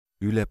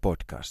Yle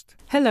Podcast.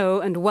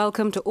 Hello and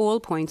welcome to All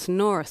Points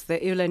North,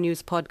 the Yle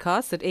News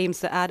podcast that aims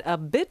to add a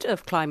bit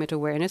of climate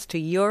awareness to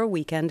your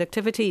weekend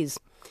activities.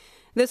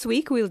 This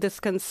week we'll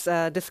discuss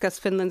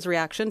Finland's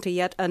reaction to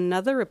yet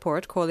another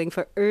report calling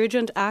for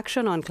urgent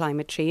action on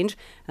climate change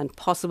and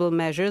possible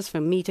measures for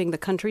meeting the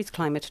country's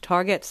climate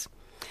targets.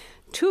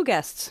 Two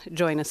guests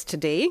join us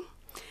today.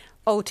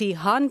 Outi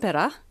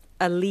Haanperä,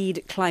 a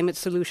lead climate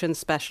solutions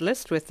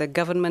specialist with the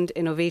government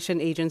innovation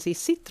agency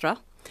Sitra,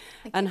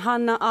 and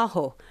Hanna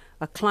Aho,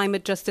 a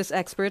climate justice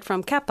expert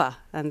from Kepa,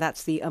 and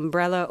that's the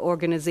umbrella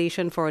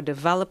organization for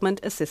development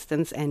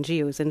assistance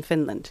NGOs in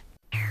Finland.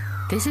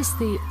 This is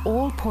the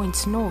All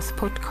Points North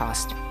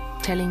podcast,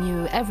 telling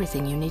you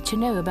everything you need to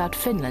know about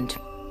Finland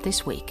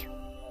this week.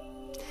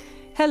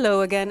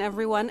 Hello again,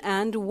 everyone,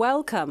 and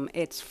welcome.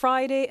 It's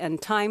Friday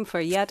and time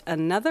for yet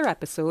another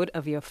episode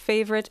of your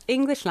favorite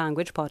English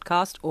language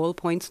podcast, All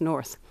Points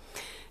North.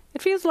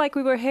 It feels like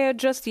we were here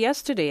just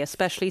yesterday,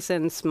 especially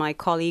since my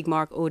colleague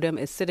Mark Odom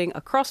is sitting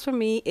across from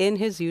me in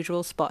his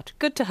usual spot.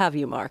 Good to have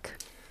you, Mark.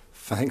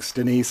 Thanks,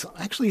 Denise.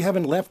 I actually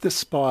haven't left this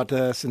spot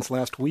since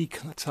last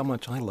week. That's how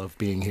much I love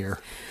being here.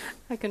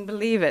 I can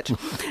believe it.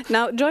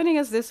 Now, joining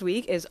us this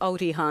week is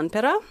Outi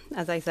Haanperä.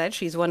 As I said,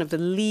 she's one of the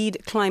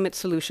lead climate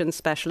solutions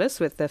specialists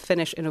with the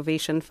Finnish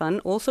Innovation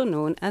Fund, also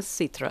known as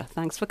Sitra.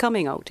 Thanks for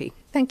coming, Outi.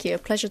 Thank you.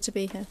 Pleasure to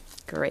be here.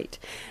 Great.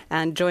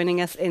 And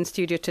joining us in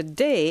studio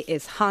today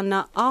is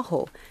Hanna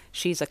Aho.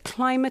 She's a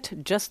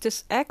climate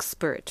justice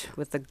expert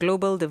with the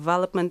global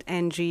development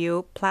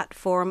NGO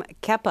platform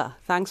Kepa.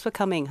 Thanks for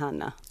coming,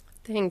 Hanna.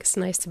 Thanks.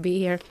 Nice to be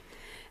here.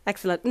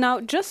 Excellent.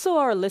 Now, just so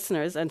our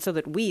listeners and so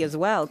that we as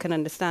well can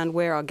understand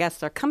where our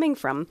guests are coming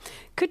from,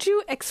 could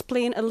you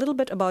explain a little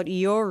bit about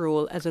your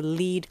role as a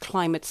lead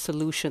climate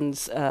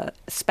solutions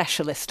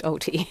specialist,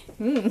 Outi?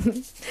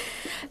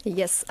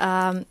 Yes.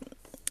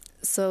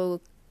 So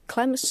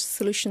climate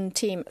solution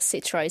team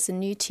Sitra is a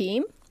new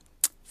team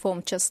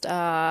formed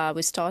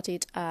we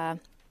started at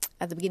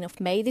the beginning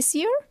of May this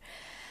year.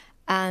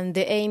 And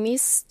the aim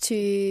is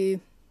to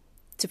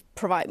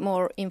provide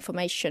more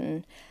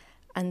information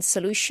and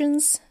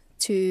solutions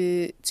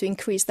to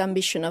increase the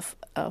ambition of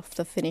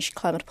the Finnish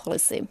climate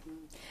policy.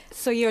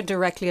 So you're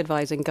directly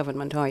advising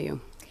government, are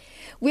you?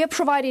 We are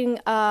providing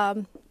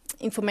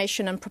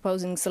information and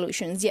proposing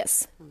solutions,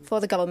 yes, for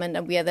the government.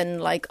 And we are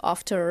then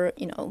after,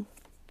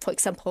 for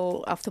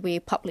example, after we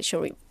publish a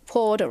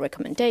report or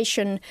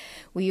recommendation,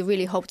 we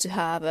really hope to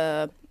have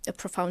a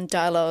profound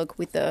dialogue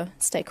with the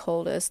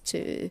stakeholders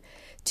to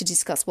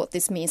discuss what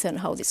this means and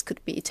how this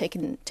could be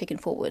taken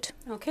forward.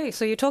 Okay,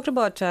 so you talked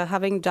about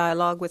having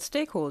dialogue with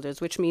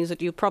stakeholders, which means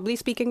that you're probably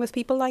speaking with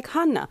people like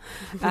Hanna.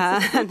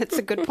 And it's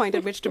a good point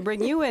at which to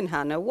bring you in,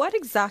 Hanna. What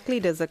exactly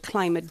does a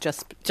climate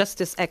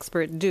justice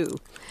expert do?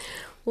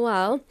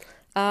 Well,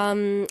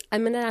 I'm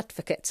an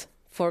advocate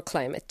for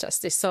climate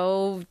justice.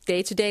 So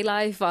day-to-day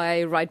life,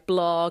 I write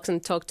blogs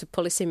and talk to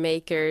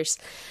policymakers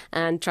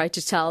and try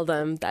to tell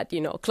them that,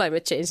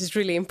 climate change is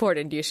really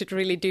important. You should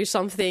really do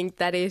something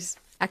that is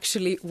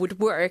actually would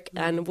work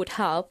and would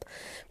help.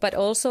 But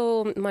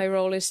also my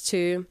role is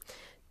to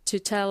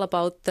tell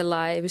about the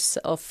lives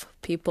of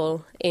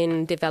people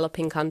in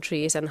developing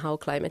countries and how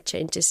climate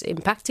change is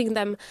impacting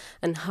them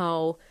and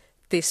how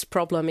this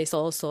problem is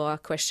also a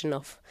question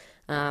of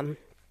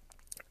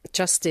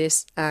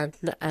justice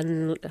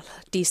and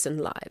decent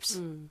lives.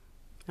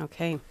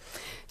 Okay.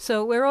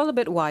 So we're all a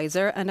bit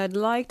wiser, and I'd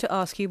like to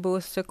ask you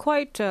both to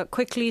quite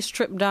quickly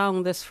strip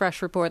down this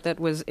fresh report that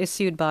was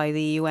issued by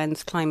the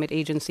UN's climate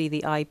agency,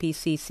 the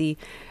IPCC,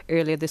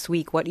 earlier this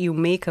week, what you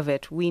make of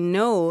it. We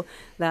know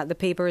that the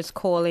paper is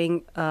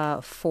calling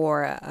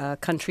for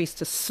countries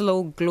to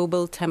slow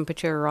global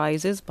temperature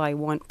rises by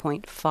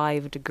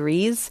 1.5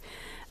 degrees,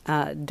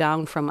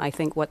 down from, I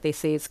think, what they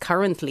say is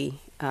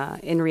currently,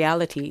 in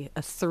reality,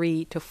 a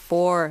 3 to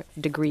 4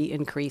 degree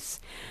increase.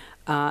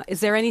 Is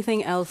there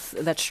anything else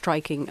that's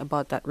striking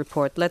about that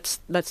report? Let's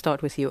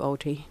start with you,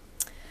 Outi.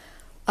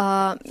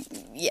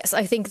 Yes,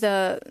 I think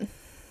the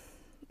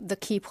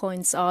key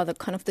points are the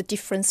kind of the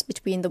difference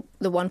between the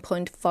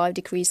 1.5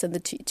 degrees and the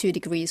 2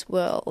 degrees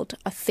world.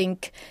 I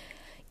think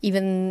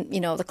even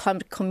the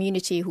climate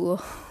community who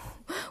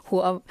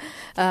are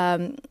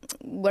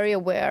very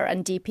aware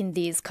and deep in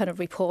these kind of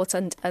reports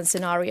and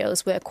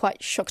scenarios were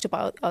quite shocked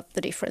about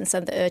the difference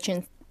and the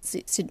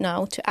urgency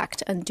now to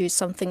act and do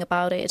something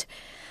about it.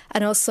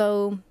 And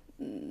also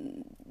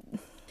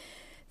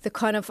the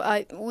kind of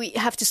we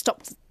have to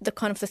stop the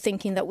kind of the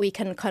thinking that we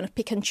can kind of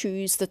pick and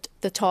choose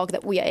the target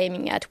that we are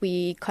aiming at.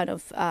 We kind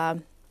of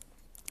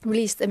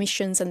release the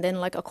emissions and then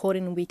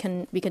accordingly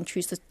we can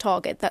choose the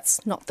target.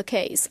 That's not the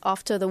case.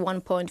 After the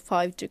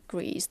 1.5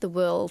 degrees, the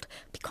world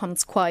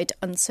becomes quite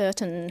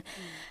uncertain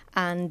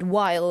and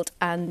wild,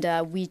 and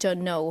we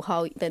don't know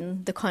how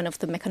then the kind of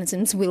the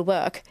mechanisms will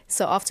work.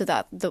 So after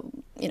that, the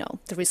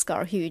risks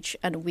are huge,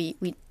 and we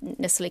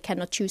necessarily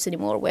cannot choose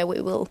anymore where we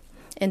will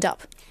end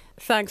up.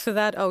 Thanks for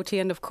that, Outi.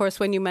 And of course,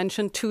 when you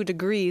mentioned 2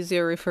 degrees,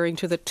 you're referring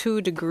to the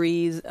 2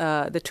 degrees,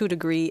 the 2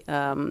 degree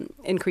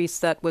increase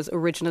that was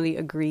originally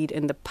agreed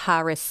in the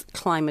Paris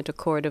Climate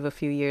Accord of a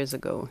few years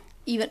ago.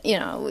 Even,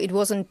 it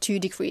wasn't 2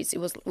 degrees. It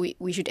was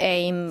we should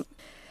aim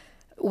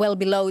well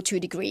below 2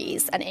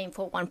 degrees and aim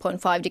for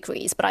 1.5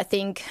 degrees. But I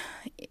think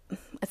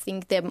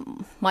there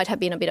might have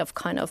been a bit of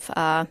kind of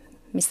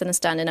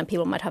misunderstanding, and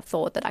people might have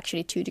thought that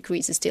actually 2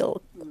 degrees is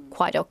still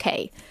quite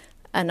okay.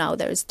 And now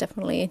there is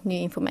definitely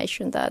new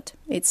information that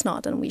it's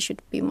not, and we should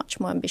be much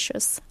more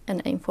ambitious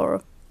and aim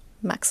for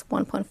max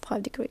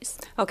 1.5 degrees.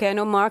 Okay, I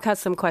know Mark has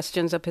some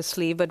questions up his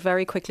sleeve, but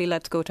very quickly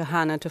let's go to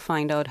Hanna to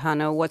find out.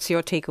 Hanna, what's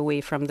your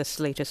takeaway from this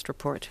latest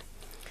report?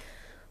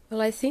 Well,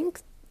 I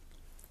think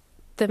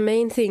the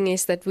main thing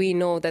is that we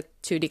know that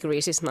 2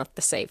 degrees is not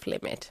the safe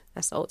limit,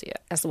 as Outi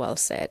as well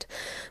said.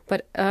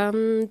 But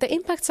the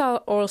impacts are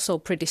also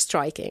pretty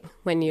striking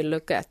when you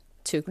look at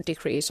 2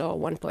 degrees or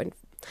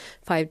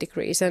 1.5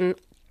 degrees. And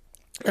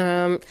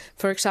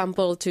for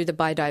example, to the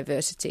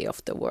biodiversity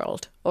of the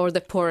world or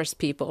the poorest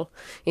people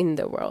in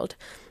the world.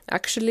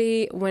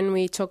 Actually, when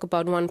we talk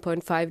about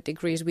 1.5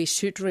 degrees, we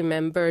should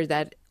remember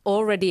that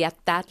already at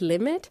that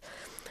limit,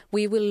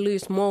 we will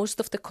lose most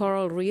of the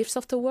coral reefs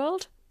of the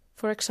world,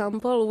 for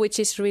example, which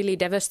is really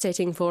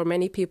devastating for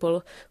many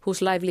people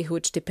whose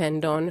livelihoods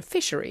depend on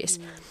fisheries.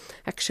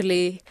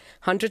 Actually,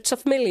 hundreds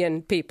of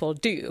million people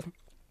do,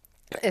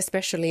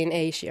 especially in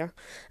Asia.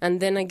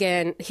 And then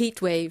again,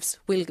 heat waves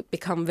will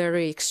become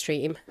very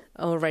extreme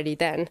already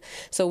then.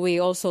 So we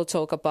also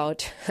talk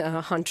about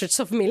hundreds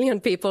of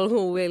million people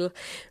who will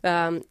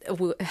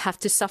have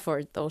to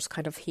suffer those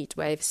kind of heat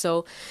waves.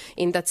 So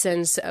in that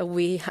sense,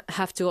 we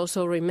have to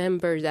also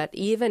remember that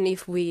even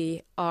if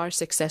we are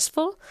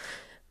successful,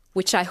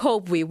 which I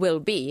hope we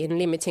will be in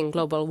limiting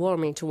global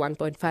warming to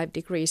 1.5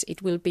 degrees,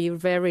 it will be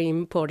very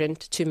important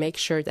to make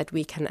sure that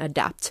we can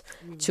adapt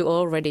to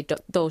already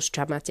those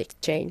dramatic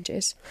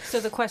changes. So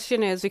the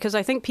question is, because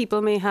I think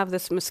people may have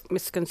this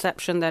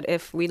misconception that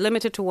if we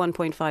limit it to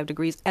 1.5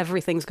 degrees,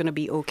 everything's going to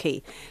be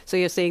okay. So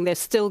you're saying there's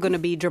still going to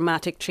be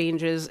dramatic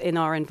changes in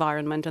our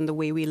environment and the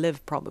way we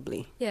live,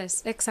 probably.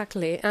 Yes,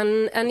 exactly.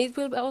 And it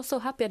will also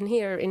happen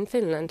here in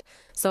Finland.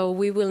 So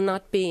we will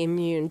not be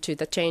immune to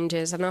the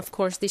changes. And of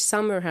course, this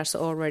summer has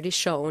already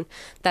shown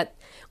that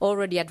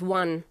already at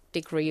 1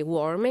 degree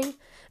warming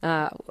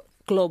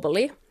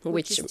globally,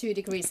 which is 2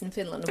 degrees in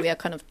Finland, we are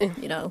kind of,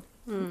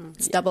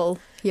 it's double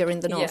here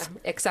in the north.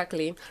 Yeah,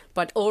 exactly.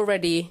 But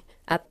already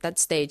at that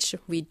stage,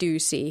 we do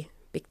see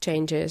big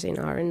changes in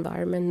our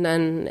environment,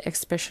 and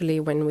especially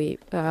when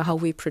how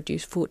we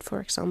produce food, for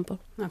example.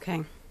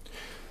 Okay.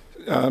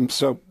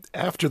 So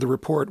after the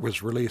report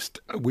was released,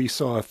 we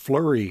saw a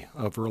flurry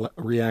of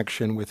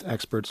reaction with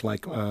experts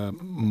like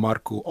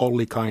Markku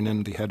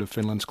Ollikainen, the head of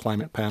Finland's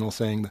climate panel,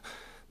 saying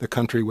the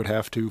country would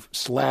have to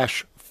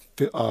slash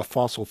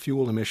fossil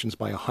fuel emissions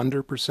by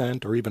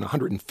 100% or even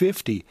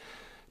 150%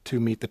 to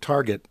meet the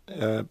target.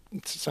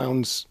 It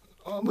sounds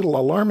a little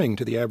alarming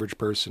to the average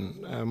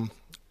person.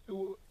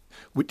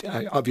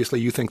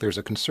 Obviously, you think there's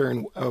a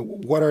concern.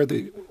 What are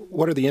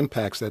the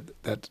impacts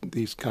that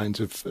these kinds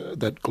of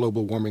that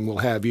global warming will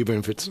have, even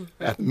if it's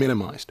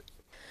minimized?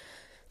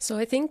 So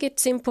I think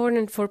it's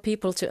important for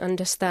people to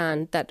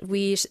understand that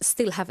we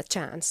still have a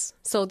chance.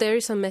 So there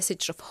is a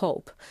message of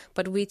hope,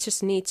 but we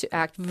just need to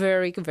act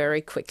very,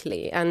 very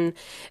quickly. And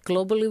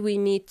globally, we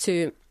need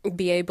to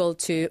be able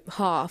to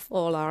halve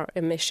all our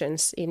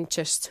emissions in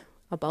just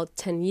about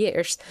 10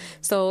 years.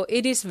 So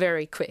it is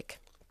very quick.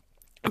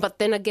 But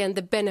then again,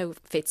 the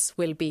benefits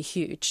will be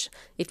huge.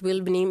 It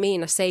will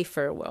mean a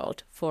safer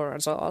world for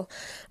us all.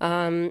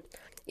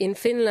 In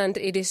Finland,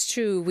 it is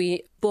true,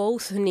 we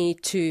both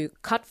need to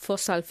cut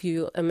fossil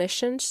fuel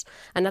emissions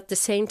and at the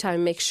same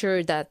time make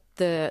sure that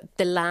the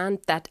land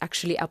that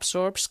actually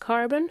absorbs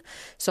carbon,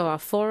 so our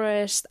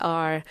forests,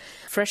 our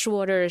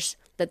freshwaters,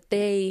 that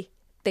they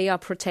are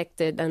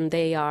protected and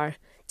they are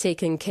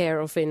taken care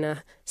of in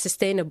a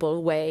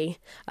sustainable way.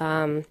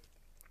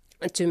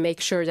 To make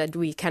sure that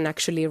we can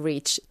actually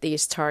reach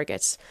these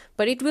targets.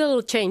 But it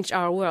will change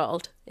our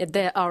world,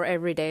 our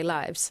everyday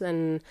lives.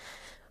 And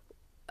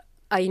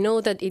I know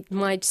that it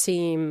might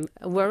seem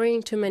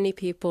worrying to many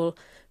people,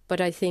 but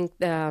I think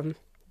I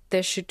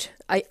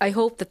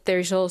hope that there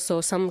is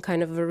also some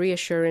kind of a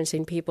reassurance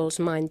in people's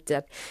mind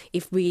that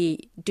if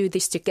we do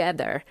this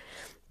together,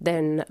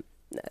 then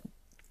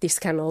this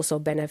can also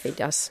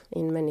benefit us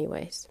in many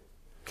ways.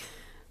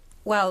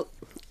 Well,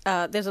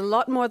 there's a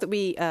lot more that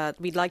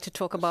we'd like to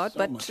talk about,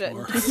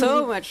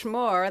 so much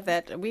more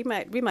that we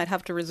might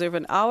have to reserve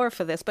an hour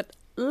for this. But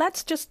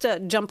let's just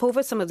jump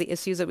over some of the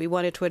issues that we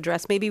wanted to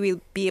address. Maybe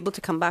we'll be able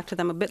to come back to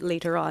them a bit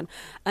later on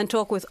and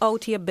talk with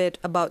Outi a bit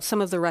about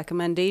some of the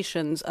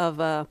recommendations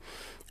of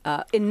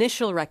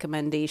initial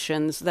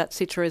recommendations that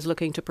Sitra is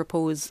looking to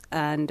propose,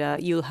 and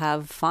you'll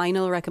have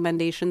final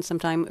recommendations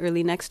sometime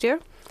early next year.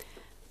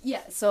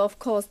 Yeah. So of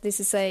course,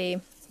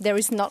 there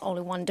is not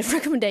only one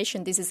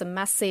recommendation. This is a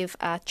massive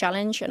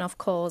challenge. And of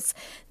course,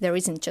 there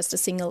isn't just a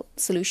single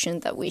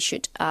solution that we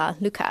should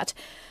look at.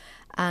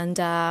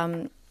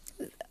 And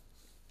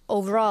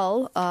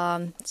overall,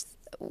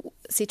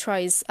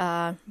 Sitra is,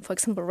 for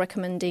example,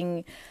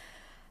 recommending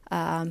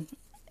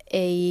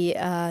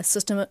a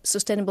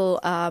sustainable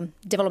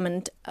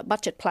development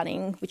budget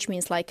planning, which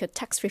means like a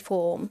tax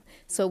reform.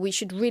 So we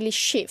should really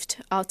shift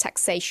our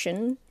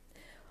taxation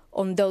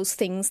on those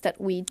things that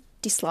we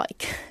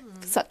dislike,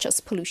 such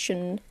as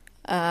pollution,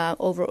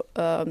 over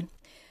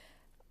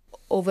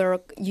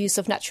use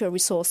of natural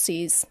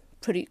resources,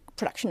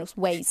 production of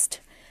waste,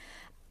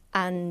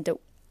 and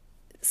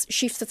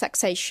shift the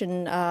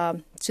taxation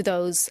to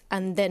those,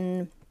 and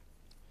then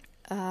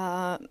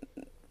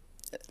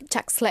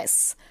tax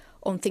less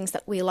on things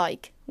that we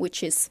like,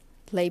 which is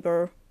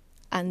labor.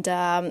 And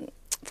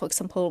for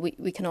example,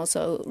 we can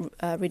also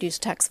reduce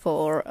tax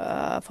for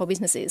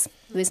businesses,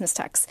 business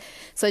tax.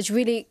 So it's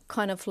really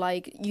kind of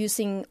like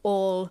using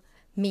all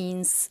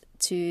means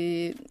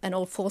and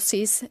all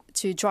forces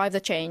to drive the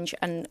change.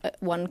 And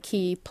one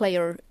key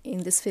player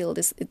in this field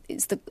is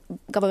the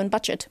government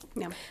budget,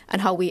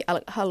 and how we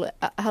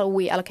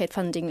allocate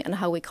funding and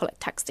how we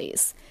collect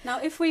taxes. Now,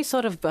 if we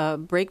sort of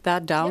break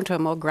that down to a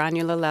more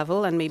granular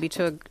level, and maybe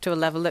to a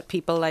level that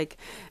people like,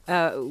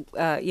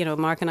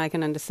 Mark and I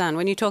can understand,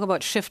 when you talk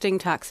about shifting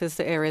taxes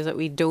to areas that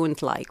we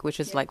don't like, which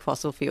is like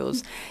fossil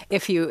fuels,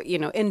 if you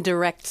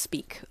indirect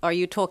speak, are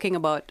you talking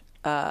about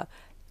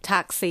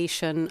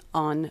taxation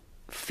on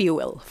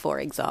fuel, for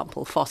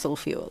example, fossil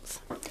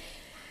fuels?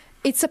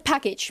 It's a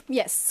package,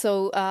 yes.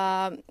 So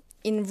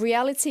in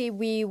reality,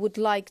 we would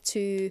like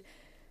to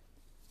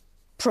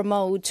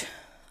promote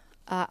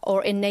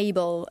or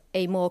enable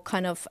a more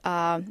kind of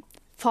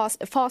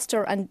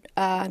faster and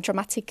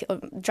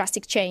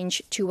drastic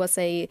change towards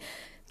a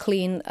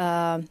clean,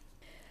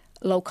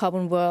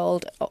 low-carbon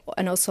world,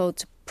 and also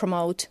to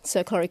promote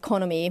circular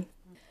economy.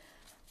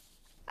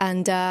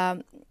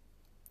 And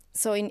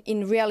so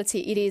in reality,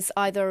 it is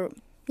either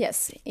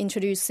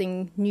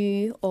introducing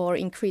new or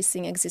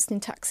increasing existing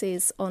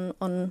taxes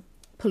on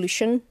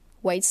pollution,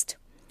 waste,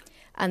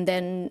 and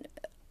then,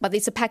 but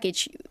it's a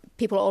package.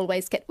 People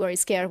always get very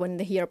scared when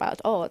they hear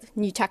about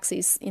new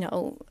taxes,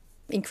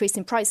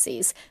 increasing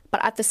prices.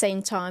 But at the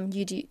same time,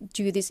 you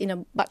do this in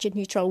a budget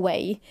neutral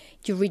way.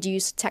 You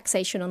reduce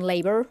taxation on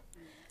labor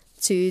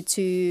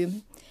to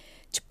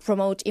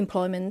promote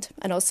employment,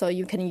 and also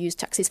you can use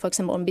taxes, for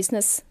example, on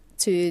business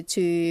to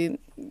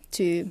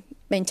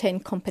maintain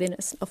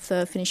competitiveness of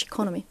the Finnish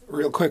economy.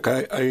 Real quick,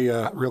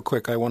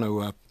 I want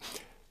to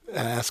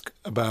ask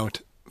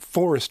about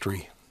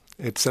forestry.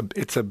 It's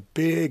a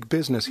big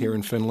business here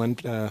in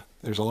Finland.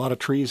 There's a lot of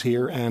trees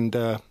here, and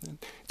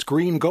it's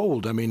green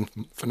gold. I mean,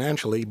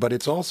 financially, but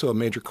it's also a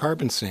major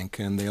carbon sink,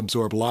 and they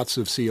absorb lots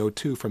of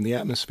CO2 from the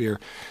atmosphere.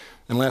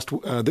 And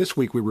this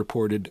week we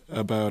reported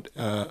about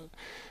a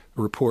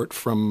report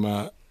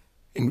from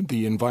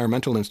the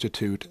Environmental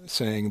Institute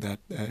saying that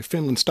if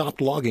Finland stopped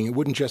logging,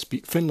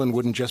 Finland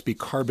wouldn't just be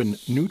carbon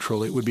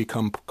neutral; it would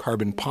become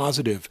carbon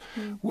positive.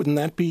 Wouldn't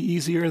that be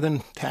easier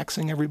than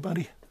taxing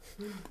everybody?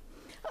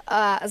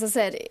 As I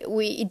said,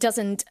 it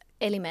doesn't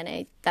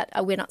eliminate that.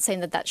 We're not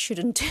saying that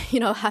shouldn't,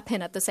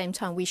 happen. At the same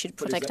time, we should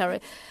protect our.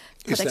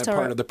 Is that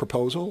part of the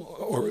proposal,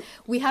 or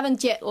we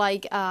haven't yet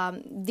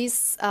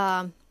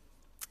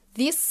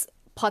this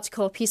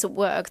particular piece of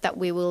work that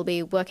we will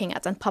be working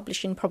at and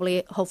publishing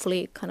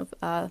hopefully kind of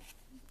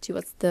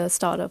towards the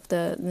start of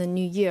the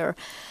new year.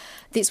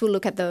 This will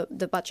look at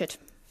the budget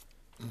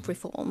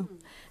reform,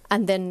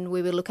 and then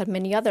we will look at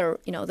many other.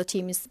 The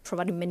team is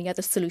providing many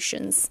other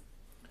solutions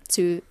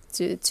to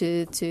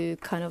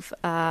kind of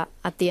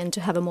at the end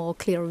to have a more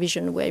clear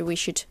vision where we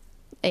should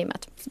aim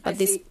at. But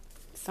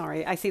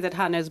I see that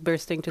Hanna is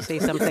bursting to say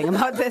something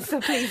about this,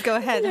 so please go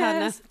ahead,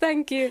 Hanna.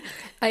 Thank you.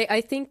 I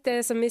think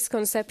there's a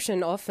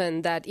misconception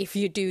often that if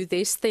you do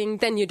this thing,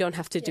 then you don't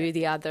have to do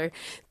the other.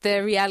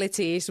 The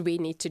reality is we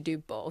need to do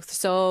both.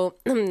 So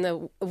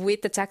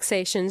with the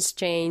taxations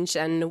change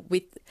and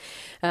with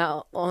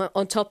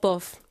on top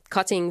of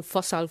cutting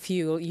fossil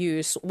fuel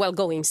use,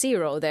 going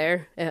zero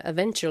there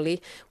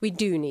eventually, we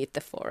do need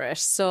the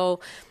forest. So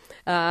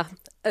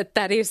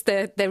that is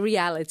the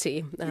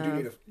reality.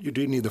 You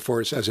do need the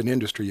forest as an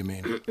industry, you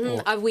mean?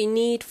 We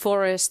need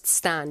forest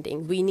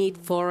standing. We need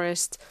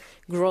forest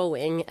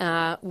growing.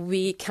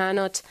 We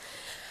cannot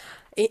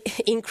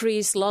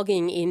increase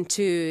logging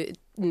into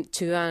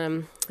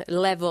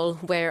level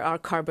where our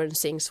carbon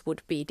sinks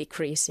would be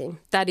decreasing.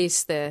 That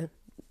is the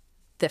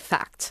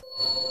fact.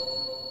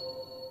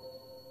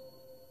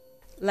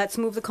 Let's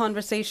move the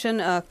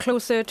conversation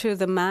closer to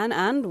the man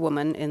and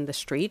woman in the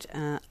street.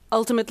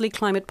 Ultimately,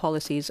 climate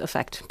policies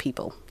affect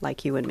people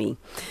like you and me,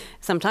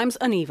 sometimes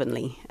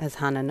unevenly, as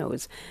Hanna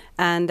knows.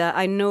 And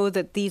I know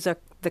that these are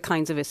the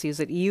kinds of issues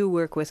that you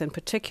work with in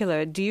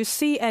particular. Do you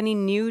see any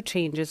new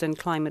changes in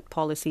climate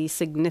policy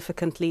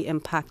significantly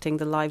impacting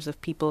the lives of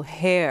people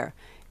here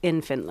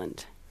in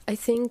Finland? I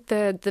think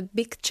the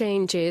big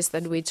changes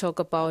that we talk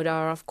about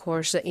are, of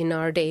course, in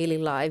our daily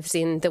lives,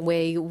 in the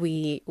way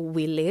we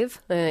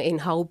live, in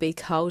how big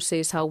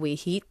houses, how we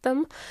heat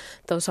them.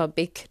 Those are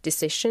big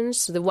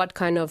decisions. What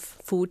kind of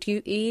food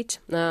you eat,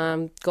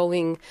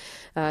 going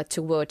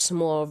towards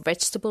more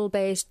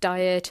vegetable-based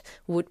diet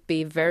would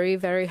be very,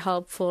 very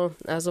helpful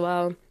as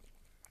well.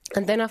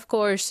 And then, of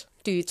course,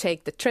 do you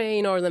take the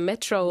train or the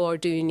metro, or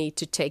do you need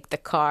to take the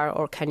car,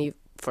 or can you,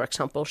 for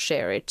example,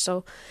 share it?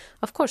 So,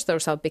 of course,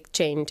 those are big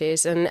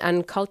changes.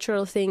 And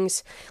cultural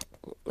things,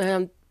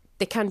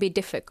 they can be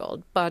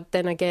difficult. But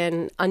then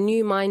again, a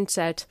new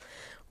mindset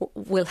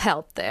will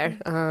help there.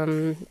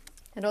 And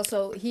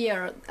also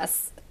here,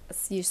 as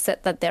you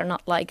said, that they're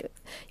not like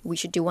we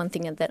should do one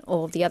thing and then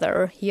all the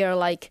other. Here,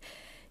 like,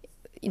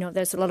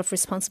 there's a lot of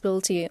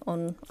responsibility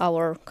on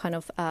our kind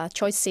of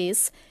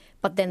choices.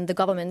 But then the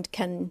government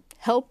can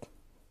help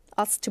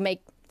us to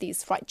make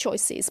these right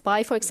choices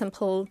by, for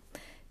example,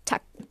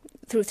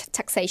 through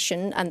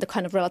taxation and the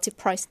kind of relative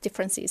price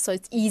differences. So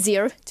it's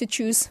easier to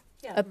choose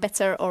a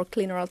better or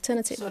cleaner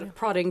alternative. Sort of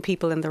prodding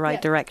people in the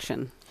right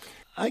direction.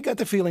 I got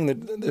the feeling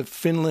that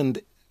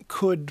Finland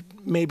could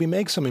maybe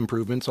make some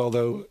improvements,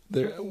 although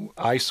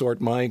I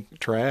sort my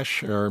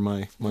trash or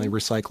my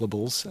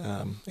recyclables,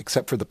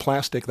 except for the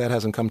plastic. That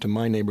hasn't come to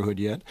my neighborhood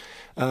yet.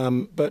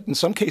 But in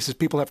some cases,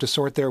 people have to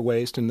sort their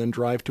waste and then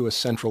drive to a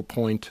central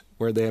point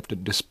where they have to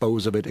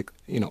dispose of it,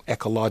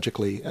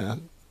 ecologically.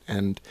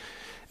 And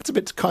it's a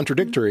bit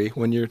contradictory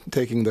when you're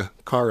taking the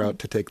car out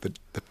to take the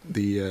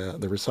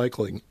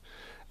recycling.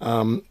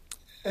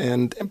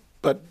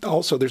 But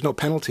also, there's no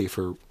penalty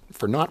for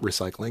not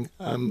recycling.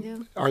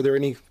 Are there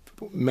any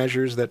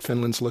measures that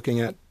Finland's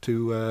looking at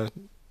to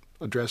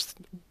address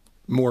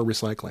more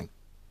recycling?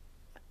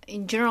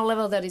 In general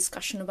level, the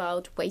discussion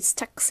about waste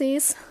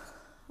taxes,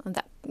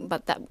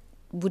 but that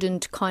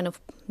wouldn't kind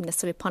of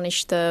necessarily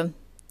punish the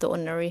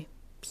ordinary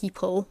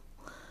people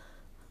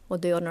or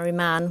the ordinary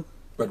man.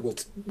 But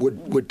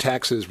would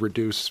taxes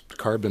reduce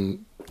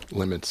carbon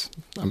limits,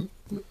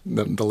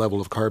 the level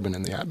of carbon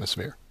in the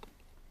atmosphere?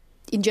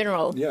 In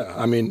general? Yeah,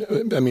 I mean,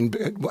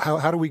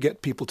 how do we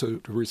get people to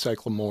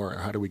recycle more? Or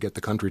how do we get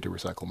the country to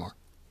recycle more?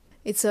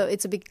 It's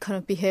a big kind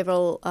of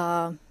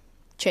behavioral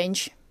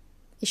change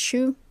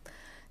issue.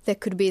 There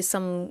could be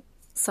some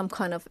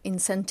kind of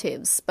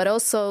incentives, but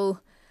also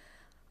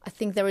I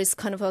think there is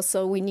kind of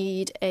also we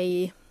need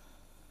a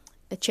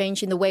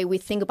change in the way we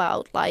think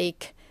about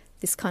like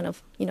this kind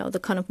of the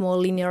kind of more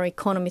linear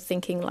economy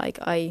thinking. Like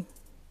I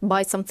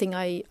buy something,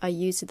 I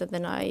use it, and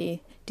then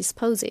I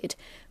dispose it.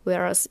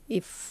 Whereas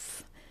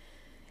if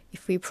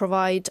we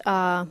provide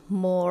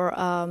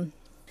more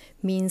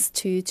means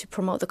to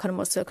promote the kind of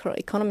more circular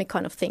economy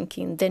kind of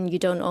thinking, then you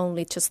don't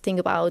only just think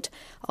about,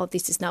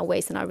 this is now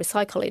waste and I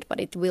recycle it, but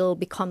it will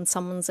become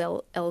someone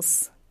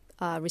else's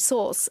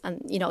resource.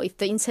 And, if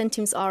the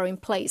incentives are in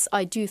place,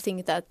 I do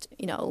think that,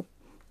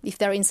 if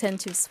there are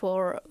incentives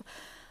for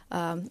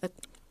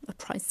a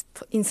price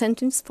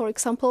incentives, for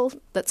example,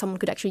 that someone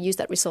could actually use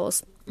that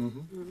resource.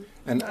 Mm-hmm.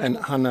 And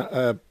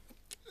Hanna,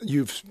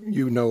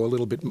 you know a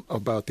little bit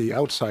about the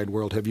outside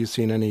world. Have you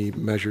seen any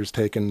measures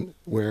taken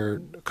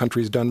where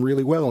countries done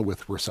really well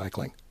with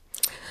recycling?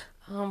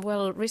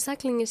 Well,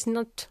 recycling is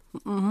not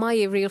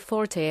my real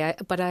forte,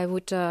 but I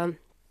would.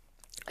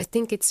 I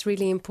think it's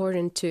really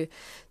important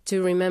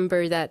to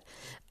remember that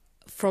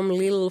from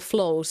little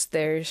flows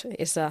there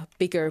is a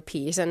bigger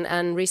piece,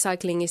 and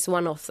recycling is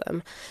one of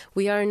them.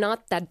 We are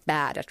not that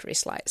bad at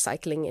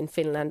recycling in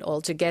Finland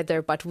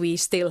altogether, but we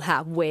still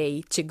have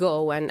way to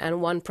go.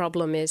 And one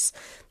problem is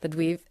that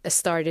we've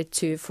started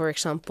to, for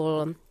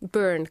example,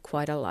 burn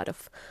quite a lot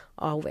of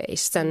our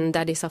waste, and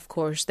that is, of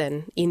course,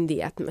 then in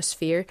the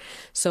atmosphere.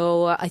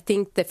 So I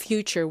think the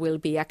future will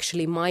be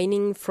actually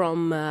mining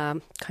from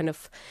kind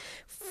of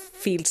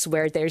fields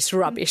where there's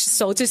rubbish,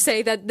 so to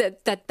say,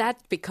 that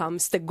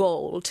becomes the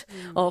gold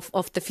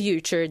of the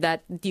future,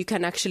 that you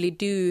can actually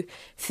do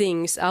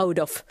things out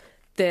of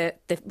the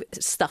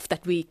stuff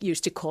that we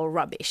used to call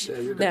rubbish.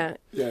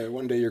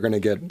 One day you're going to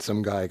get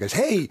some guy who goes,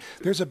 "Hey,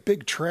 there's a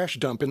big trash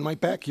dump in my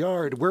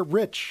backyard. We're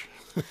rich."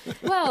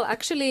 Well,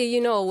 actually,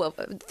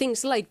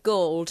 things like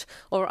gold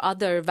or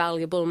other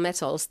valuable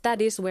metals,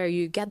 that is where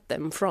you get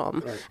them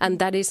from. Right. And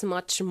that is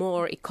much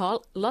more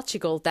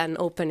ecological than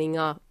opening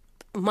a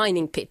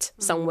mining pit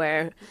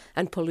somewhere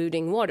and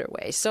polluting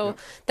waterways. So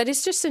that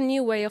is just a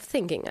new way of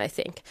thinking, I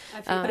think.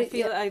 I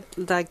feel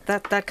like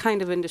that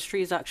kind of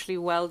industry is actually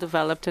well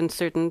developed in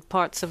certain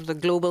parts of the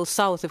global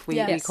south, if we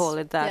call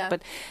it that. Yeah.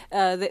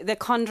 But they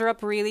conjure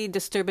up really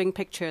disturbing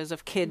pictures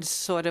of kids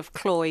sort of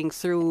clawing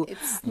through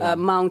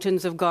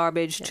mountains of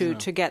garbage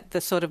to get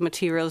the sort of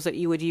materials that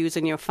you would use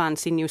in your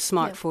fancy new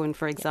smartphone,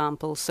 for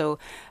example. So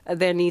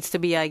there needs to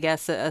be, I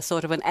guess, a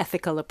sort of an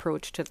ethical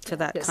approach to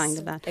that kind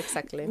of that.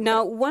 Exactly.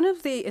 Now, one of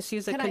the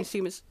issues that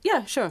consumers...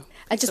 Yeah, sure.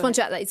 I just want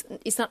to add that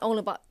it's not all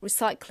about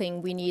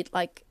recycling. We need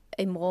like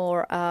a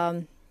more...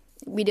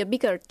 we need a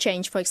bigger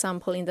change, for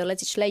example, in the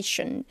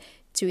legislation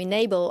to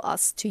enable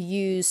us to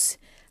use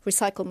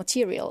recycled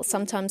material.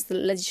 Sometimes the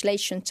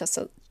legislation,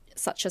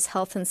 such as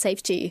health and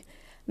safety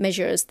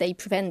measures, they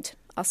prevent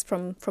us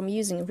from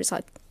using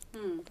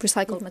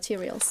recycled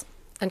materials.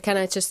 And can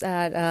I just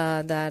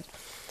add that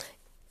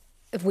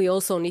we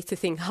also need to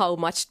think how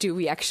much do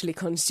we actually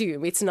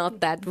consume. It's not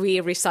that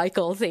we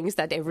recycle things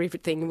that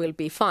everything will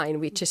be fine.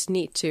 We just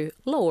need to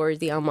lower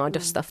the amount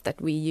of stuff that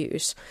we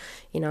use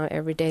in our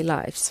everyday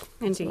lives.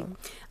 Indeed.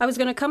 I was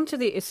going to come to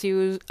the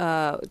issue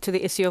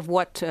of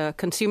what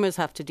consumers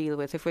have to deal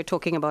with if we're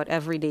talking about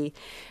everyday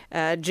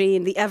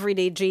Jane, the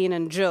everyday Jane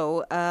and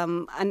Joe.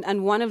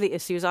 And one of the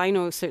issues I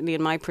know certainly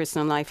in my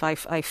personal life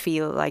I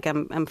feel like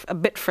I'm a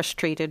bit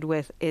frustrated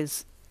with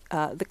is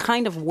the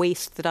kind of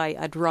waste that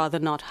I'd rather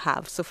not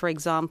have. So, for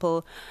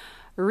example,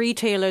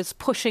 retailers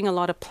pushing a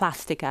lot of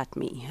plastic at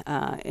me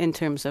in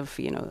terms of,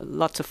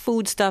 lots of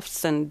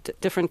foodstuffs and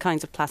different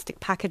kinds of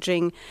plastic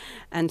packaging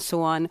and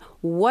so on.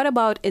 What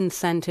about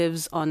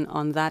incentives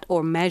on that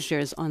or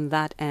measures on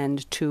that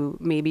end to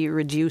maybe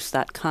reduce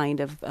that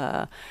kind of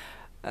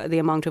the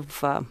amount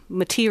of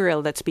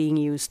material that's being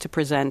used to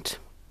present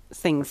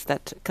things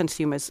that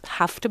consumers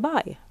have to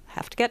buy,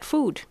 have to get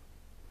food?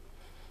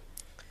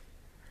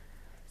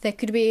 There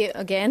could be,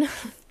 again,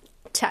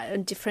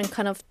 different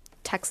kind of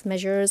tax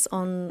measures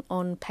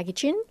on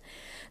packaging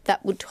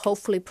that would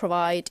hopefully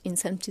provide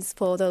incentives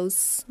for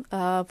those,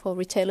 for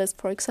retailers,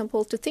 for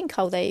example, to think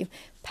how they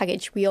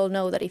package. We all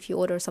know that if you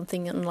order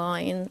something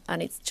online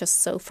and it's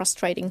just so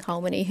frustrating how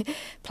many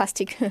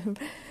plastic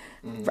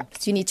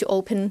wraps you need to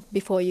open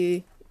before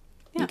you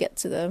get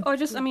to the... Or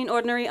just,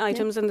 ordinary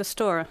items in the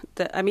store.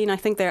 I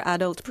think they're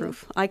adult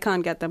proof. I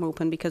can't get them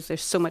open because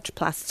there's so much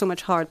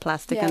hard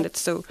plastic and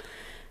it's so...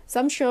 So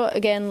I'm sure,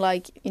 again,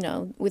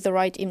 with the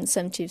right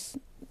incentives,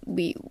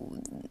 we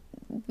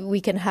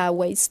can have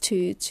ways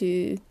to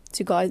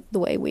guide the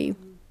way we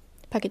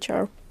package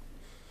our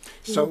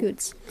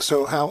goods.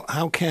 So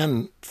how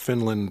can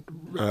Finland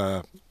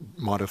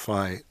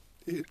modify,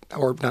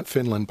 or not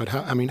Finland, but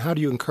how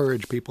do you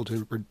encourage people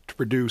to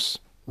reduce,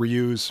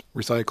 reuse,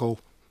 recycle?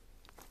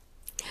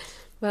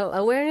 Well,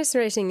 awareness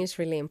raising is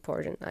really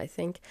important, I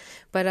think.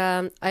 But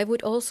I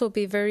would also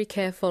be very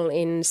careful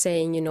in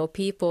saying,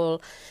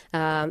 people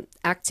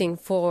acting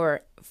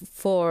for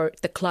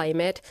the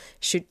climate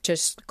should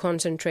just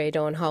concentrate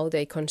on how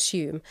they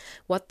consume.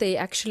 What they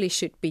actually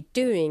should be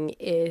doing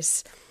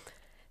is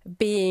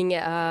being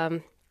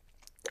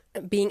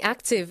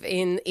active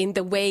in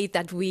the way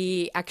that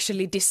we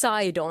actually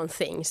decide on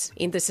things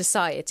in the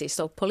society,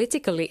 so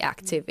politically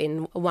active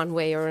in one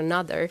way or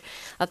another.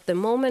 At the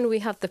moment, we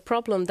have the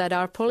problem that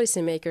our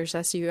policymakers,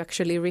 as you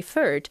actually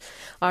referred,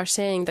 are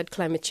saying that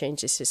climate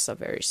change is a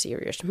very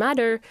serious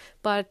matter,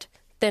 but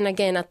then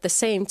again, at the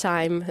same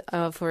time,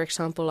 for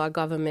example, our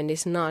government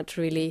is not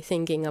really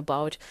thinking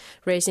about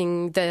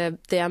raising the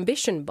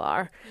ambition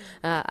bar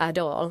at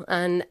all.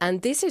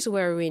 And this is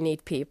where we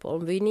need people.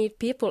 We need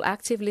people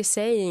actively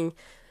saying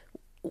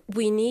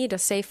we need a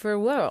safer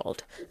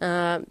world.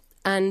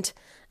 And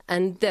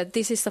that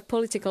this is a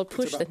political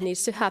push that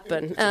needs to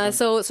happen.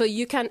 So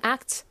you can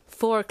act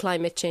for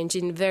climate change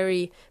in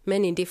very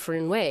many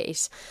different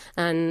ways.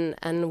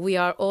 And we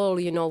are all,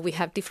 we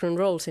have different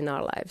roles in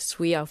our lives.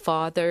 We are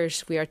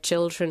fathers, we are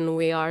children,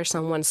 we are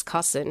someone's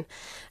cousin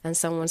and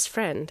someone's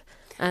friend.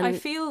 And I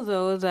feel,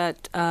 though,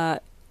 that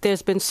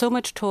there's been so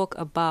much talk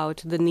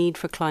about the need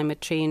for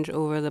climate change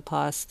over the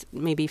past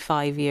maybe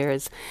 5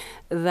 years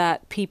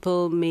that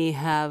people may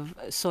have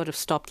sort of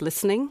stopped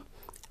listening,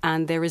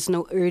 and there is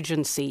no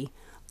urgency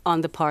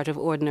on the part of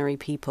ordinary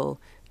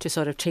people to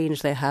sort of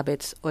change their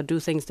habits or do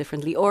things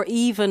differently, or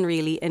even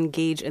really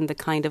engage in the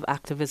kind of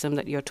activism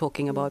that you're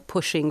talking about,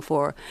 pushing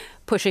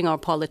our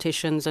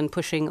politicians and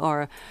pushing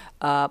our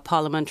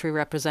parliamentary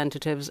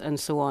representatives and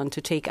so on to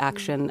take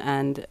action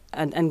and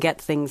get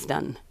things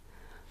done.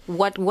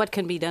 What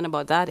can be done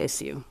about that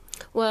issue?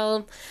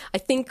 Well, I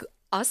think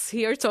us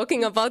here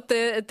talking about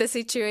the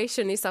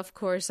situation is, of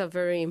course, a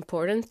very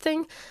important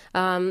thing.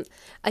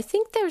 I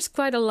think there's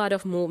quite a lot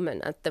of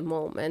movement at the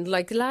moment.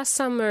 Like last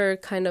summer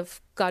kind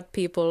of got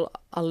people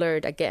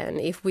alert again.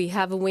 If we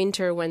have a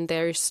winter when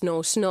there's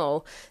no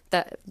snow,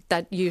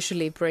 that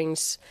usually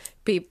brings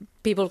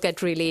people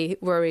get really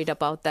worried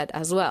about that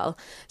as well.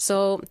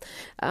 So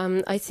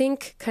I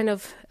think kind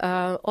of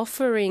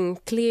offering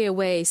clear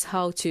ways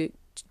how to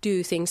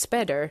do things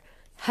better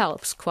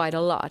helps quite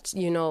a lot,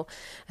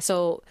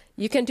 So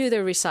you can do the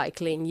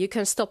recycling, you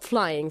can stop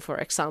flying, for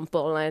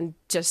example, and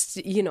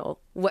just,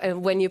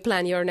 when you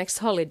plan your next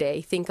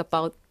holiday, think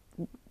about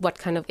what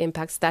kind of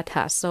impacts that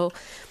has. So,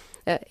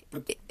 but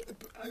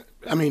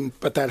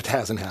that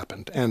hasn't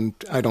happened, and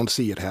I don't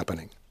see it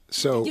happening.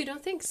 So you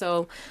don't think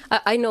so?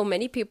 I know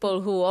many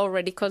people who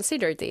already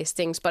consider these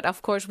things, but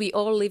of course we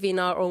all live in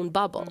our own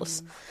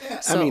bubbles.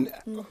 So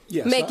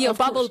yes, make your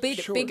bubble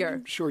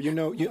bigger. Sure, you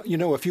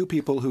know a few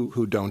people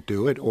who don't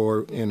do it,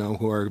 or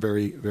who are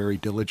very, very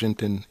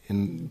diligent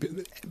in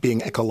being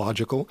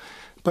ecological.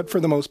 But for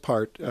the most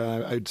part,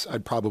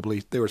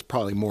 there was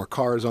probably more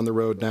cars on the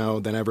road now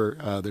than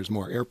ever. There's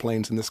more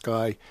airplanes in the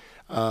sky,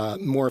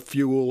 more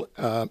fuel,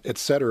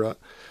 etc.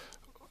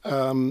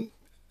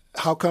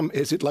 how come,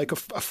 is it like a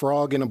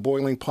frog in a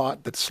boiling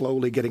pot that's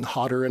slowly getting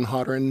hotter and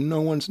hotter and no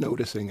one's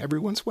noticing?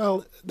 Everyone's,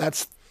 well,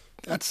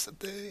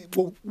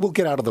 we'll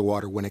get out of the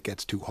water when it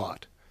gets too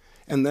hot.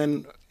 And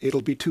then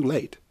it'll be too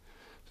late.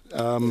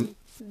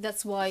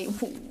 That's why,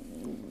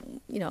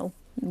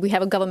 we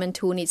have a government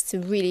who needs to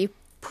really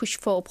push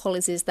for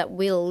policies that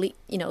will,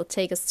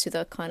 take us to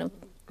the kind of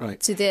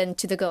to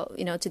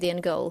the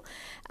end goal.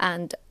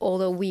 And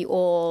although we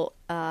all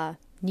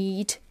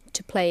need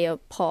to play a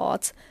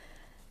part,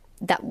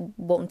 that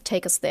won't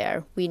take us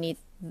there. We need,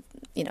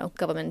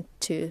 government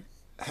to.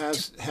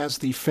 Has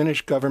the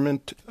Finnish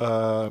government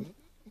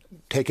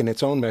taken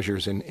its own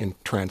measures in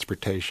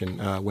transportation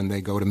when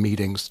they go to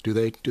meetings? Do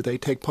they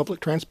take public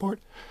transport,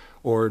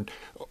 or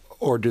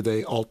do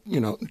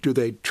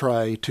they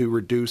try to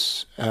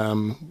reduce?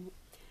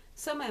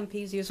 Some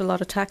MPs use a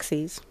lot of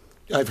taxis.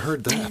 I've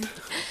heard that.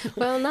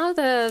 Well, now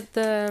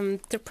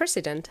the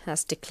president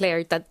has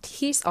declared that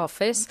his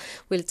office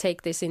will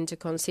take this into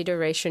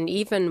consideration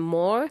even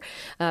more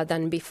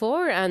than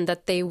before, and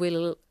that they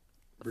will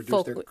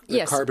reduce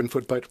their carbon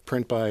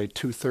footprint by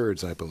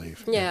 2/3, I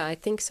believe. Yeah, I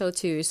think so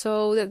too.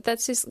 So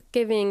that's just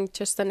giving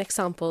just an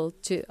example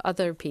to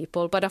other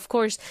people. But of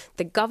course,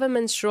 the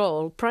government's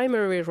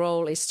primary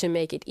role is to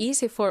make it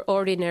easy for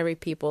ordinary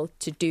people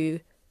to do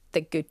the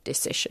good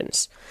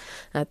decisions,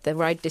 the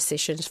right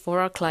decisions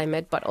for our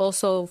climate, but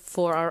also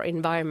for our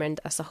environment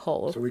as a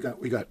whole. So we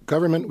got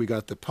government, we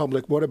got the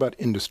public. What about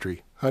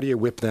industry? How do you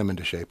whip them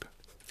into shape?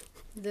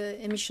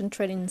 The emission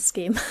trading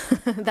scheme.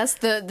 That's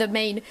the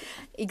main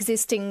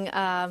existing,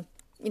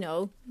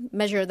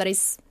 measure that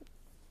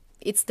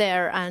it's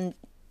there, and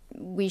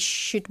we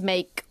should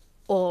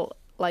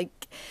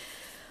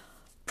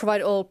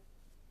provide all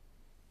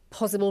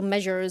possible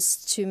measures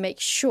to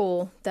make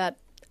sure that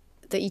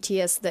the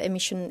ETS,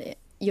 the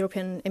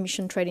European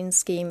emission trading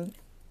scheme,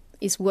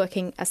 is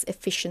working as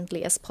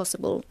efficiently as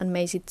possible and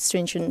makes it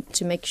stringent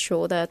to make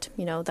sure that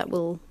that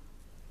will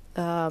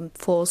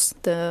force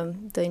the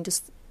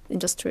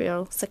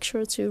industrial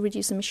sector to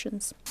reduce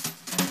emissions.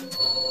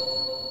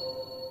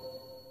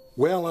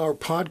 Well, our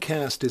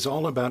podcast is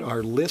all about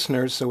our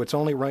listeners, so it's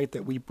only right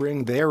that we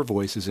bring their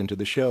voices into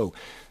the show.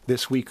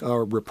 This week,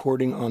 our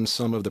reporting on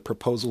some of the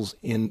proposals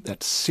in that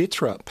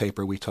Sitra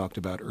paper we talked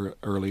about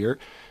earlier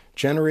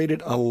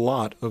generated a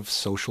lot of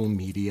social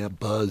media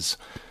buzz.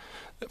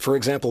 For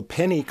example,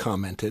 Penny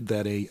commented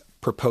that a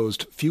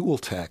proposed fuel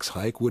tax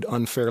hike would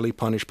unfairly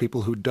punish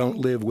people who don't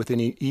live within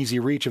easy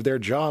reach of their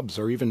jobs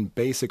or even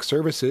basic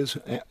services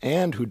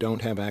and who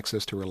don't have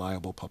access to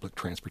reliable public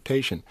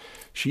transportation.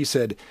 She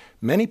said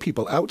many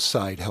people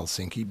outside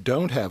Helsinki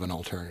don't have an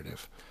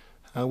alternative.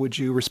 How would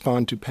you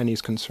respond to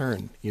Penny's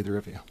concern, either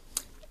of you?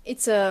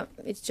 It's a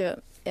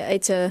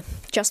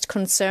just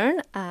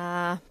concern,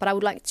 but I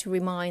would like to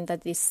remind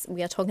that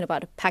we are talking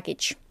about a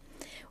package.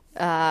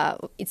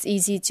 It's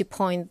easy to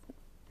point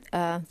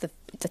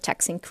the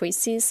tax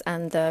increases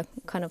and the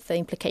kind of the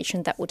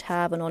implication that would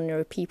have on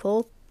ordinary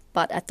people,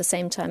 but at the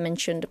same time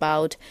mentioned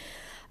about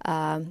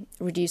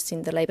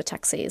reducing the labor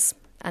taxes,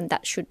 and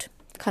that should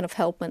kind of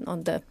help when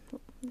on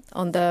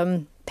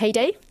the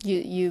payday.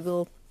 You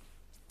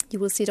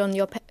will see it on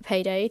your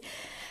payday.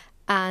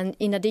 And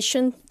in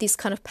addition, this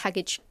kind of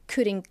package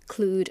could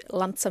include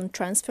lump sum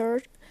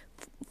transfer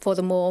for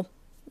the more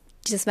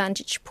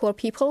disadvantaged poor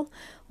people,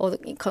 or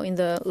in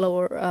the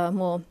lower,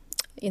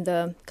 in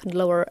the kind of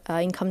lower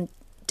income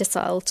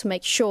decile, to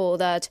make sure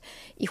that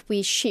if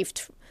we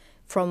shift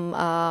from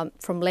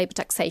labour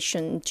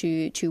taxation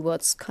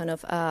towards kind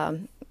of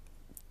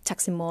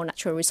taxing more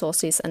natural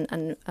resources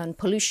and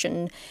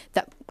pollution,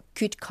 that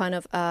could kind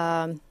of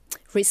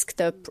risk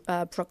the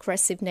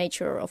progressive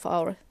nature of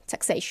our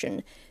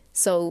taxation.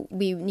 So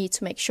we need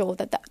to make sure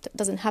that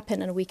doesn't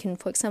happen, and we can,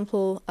 for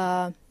example,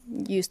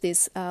 use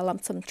these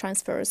lump sum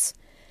transfers.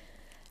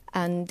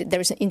 And there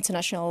is an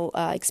international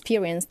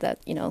experience that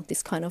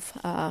this kind of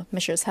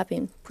measures have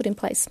been put in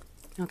place.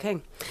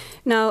 Okay,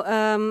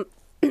 now.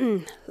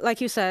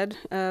 Like you said,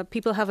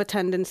 people have a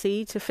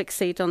tendency to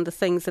fixate on the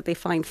things that they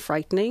find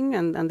frightening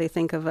and they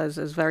think of as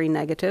very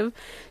negative.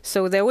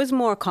 So there was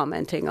more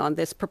commenting on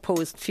this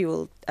proposed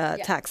fuel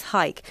tax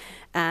hike.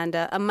 And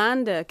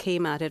Amanda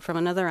came at it from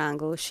another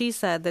angle. She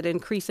said that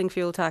increasing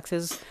fuel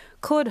taxes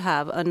could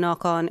have a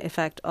knock-on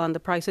effect on the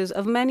prices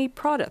of many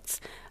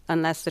products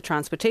unless the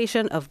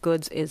transportation of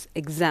goods is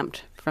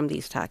exempt from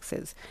these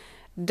taxes.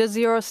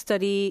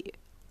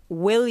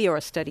 Will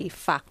your study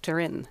factor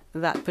in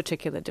that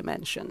particular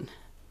dimension?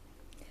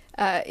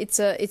 It's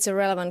a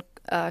relevant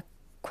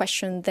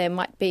question. There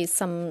might be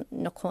some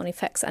knock-on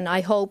effects, and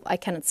I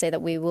cannot say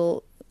that we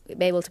will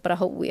be able to, but I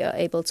hope we are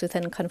able to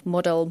then kind of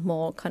model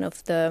more kind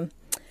of the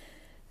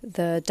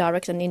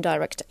direct and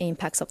indirect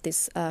impacts of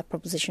this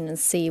proposition, and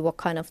see what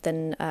kind of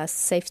then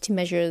safety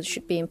measures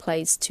should be in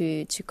place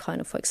to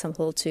kind of, for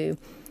example, to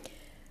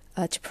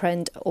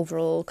prevent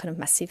overall kind of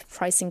massive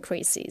price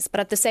increases. But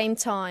at the same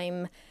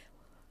time,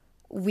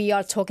 we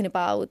are talking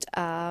about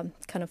kind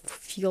of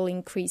fuel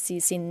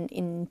increases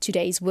in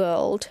today's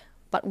world,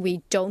 but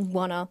we don't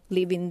want to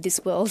live in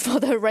this world for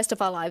the rest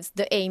of our lives.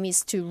 The aim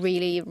is to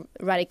really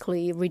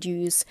radically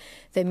reduce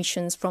the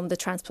emissions from the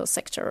transport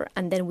sector,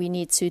 and then we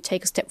need to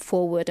take a step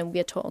forward, and we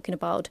are talking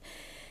about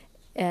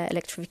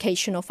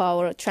electrification of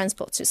our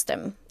transport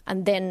system,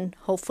 and then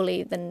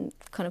hopefully then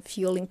kind of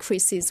fuel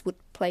increases would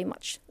play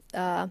much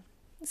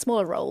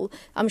smaller role.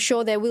 I'm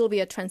sure there will be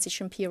a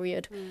transition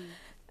period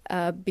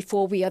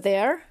before we are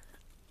there,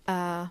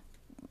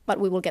 but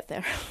we will get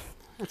there.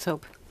 Let's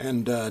hope.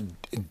 And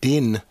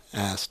Din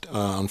asked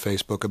on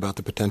Facebook about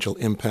the potential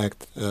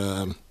impact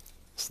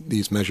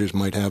these measures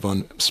might have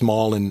on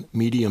small and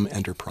medium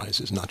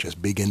enterprises, not just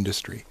big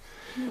industry.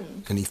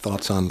 Any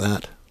thoughts on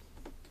that?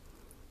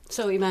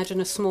 So imagine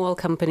a small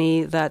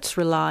company that's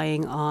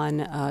relying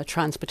on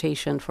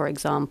transportation, for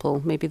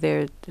example. Maybe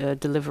they're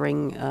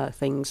delivering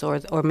things,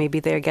 or maybe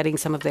they're getting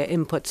some of their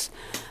inputs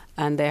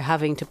and they're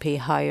having to pay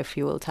higher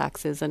fuel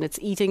taxes, and it's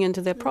eating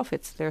into their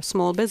profits. They're a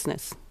small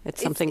business.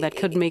 It's something that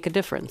could make a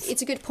difference.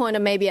 It's a good point,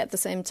 and maybe at the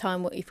same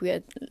time, if we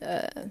are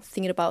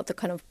thinking about the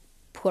kind of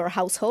poor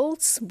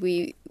households,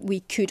 we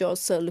could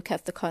also look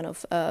at the kind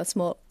of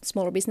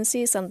smaller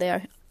businesses and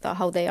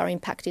how they are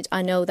impacted.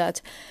 I know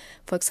that,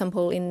 for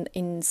example, in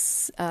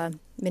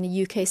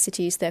many UK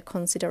cities, they're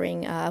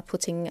considering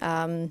putting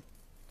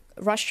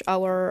rush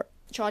hour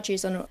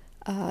charges on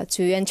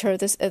to enter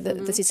the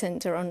city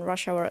centre on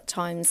rush hour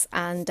times.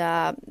 And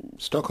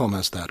Stockholm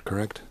has that,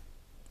 correct?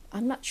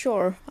 I'm not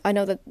sure. I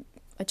know that.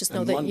 I just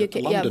know and that London,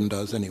 UK, London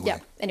does anyway. Yeah.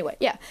 Anyway,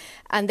 yeah.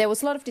 And there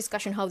was a lot of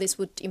discussion how this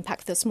would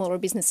impact the smaller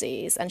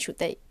businesses and should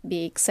they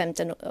be exempt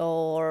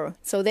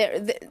so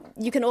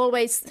you can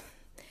always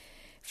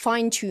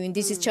fine-tune.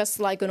 This is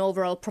just like an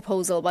overall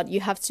proposal, but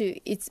you have to.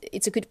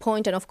 It's a good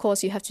point, and of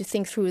course you have to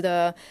think through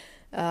the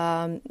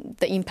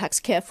impacts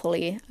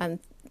carefully and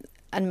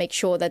make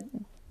sure that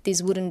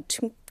this wouldn't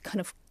kind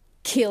of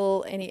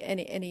kill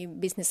any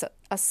business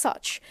as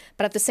such.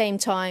 But at the same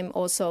time,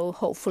 also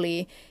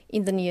hopefully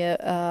in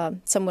the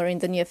somewhere in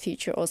the near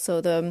future,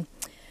 also the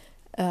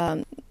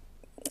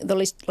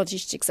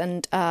logistics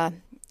and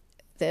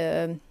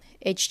the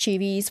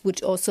HGVs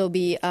would also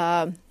be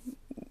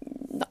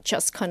not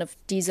just kind of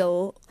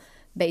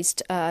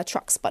diesel-based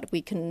trucks, but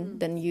we can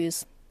then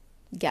use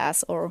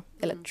gas or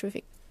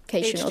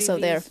electrification HGVs, also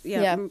there.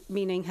 Yeah,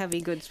 meaning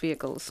heavy goods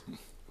vehicles.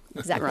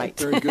 Exactly. Right.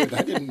 Very good.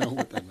 I didn't know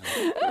what that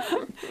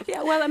meant.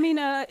 Yeah, well, I mean,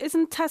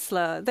 isn't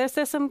Tesla? There's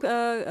some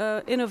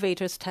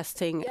innovators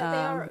testing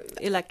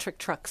electric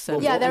trucks.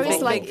 And there is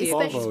big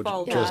Volvo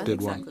Volvo just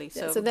did one. exactly.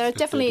 So there are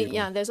definitely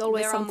there's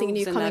always there are something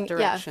moves new in coming. that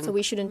direction. So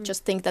we shouldn't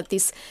just think that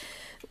this,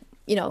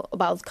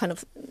 about kind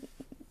of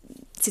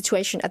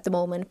situation at the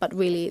moment, but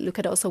really look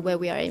at also where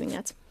we are aiming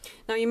at.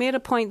 Now, you made a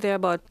point there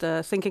about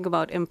thinking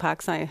about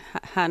impacts.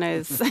 Hannah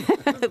is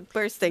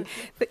bursting,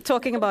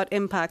 talking about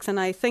impacts, and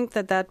I think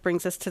that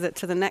brings us to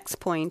the next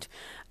point.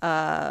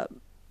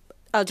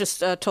 I'll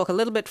just talk a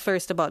little bit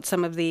first about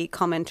some of the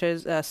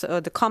commenters, or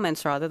the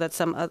comments rather, that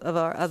some of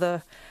our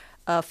other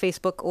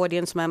Facebook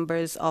audience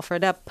members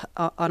offered up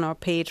on our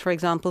page. For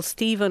example,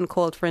 Stephen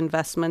called for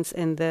investments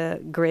in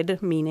the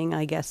grid, meaning,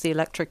 I guess, the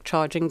electric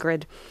charging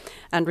grid,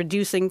 and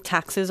reducing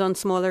taxes on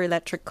smaller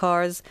electric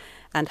cars.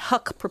 And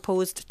Huck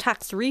proposed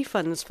tax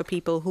refunds for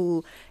people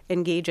who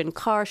engage in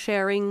car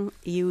sharing,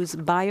 use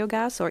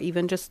biogas, or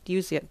even just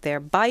use their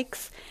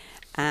bikes.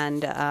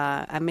 And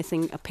I'm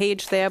missing a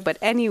page there. But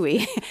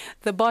anyway,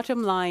 the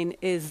bottom line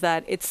is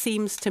that it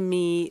seems to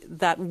me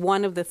that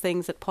one of the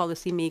things that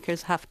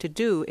policymakers have to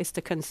do is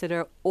to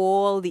consider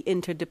all the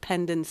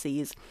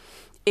interdependencies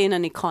in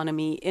an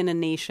economy, in a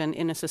nation,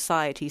 in a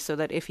society, so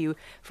that if you,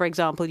 for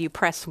example, you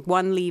press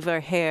one lever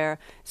here,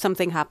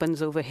 something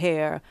happens over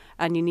here,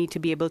 and you need to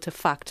be able to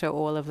factor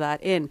all of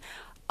that in.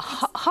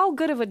 How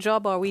good of a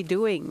job are we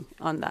doing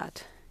on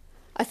that?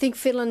 I think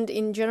Finland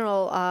in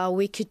general,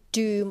 we could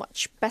do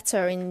much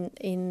better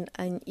in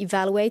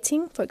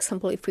evaluating. For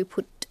example, if we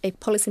put a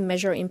policy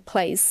measure in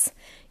place,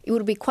 it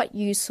would be quite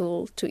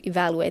useful to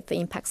evaluate the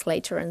impacts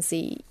later and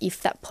see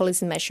if that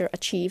policy measure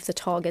achieved the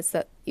targets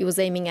that it was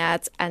aiming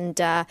at, and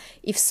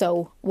if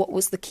so, what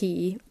was the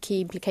key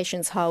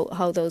implications,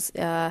 how those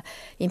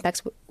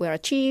impacts were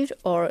achieved,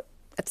 or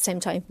at the same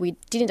time, if we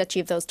didn't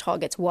achieve those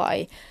targets,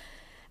 why?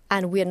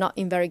 And we are not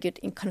very good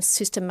in kind of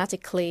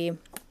systematically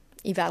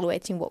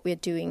evaluating what we're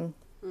doing.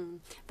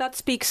 That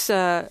speaks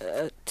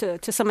to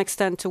some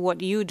extent to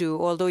what you do,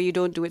 although you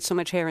don't do it so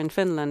much here in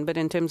Finland, but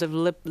in terms of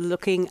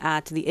looking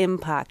at the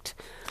impact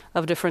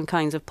of different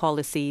kinds of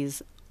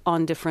policies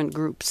on different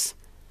groups.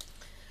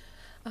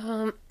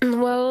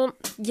 Well,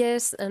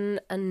 yes and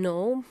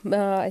no.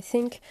 I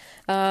think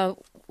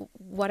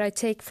what I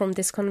take from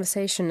this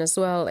conversation as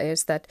well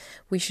is that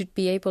we should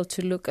be able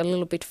to look a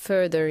little bit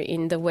further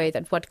in the way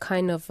that what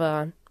kind of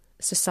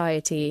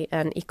society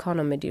and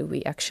economy do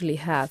we actually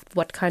have?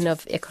 What kind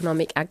of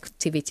economic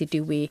activity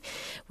do we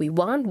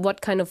want? What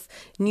kind of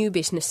new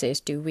businesses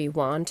do we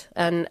want?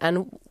 And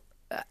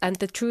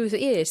the truth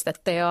is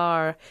that there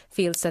are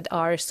fields that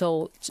are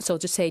so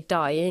to say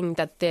dying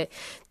that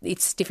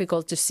it's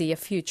difficult to see a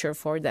future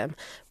for them.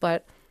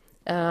 But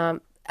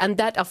And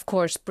that, of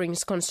course,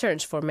 brings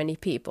concerns for many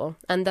people.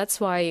 And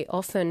that's why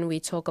often we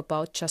talk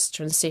about just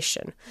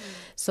transition.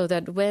 So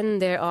that when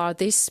there are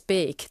these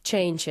big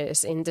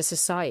changes in the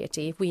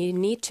society, we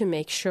need to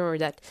make sure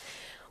that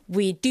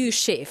we do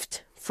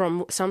shift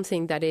from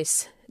something that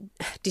is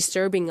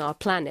disturbing our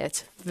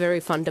planet very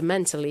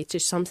fundamentally to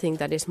something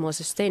that is more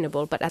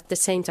sustainable, but at the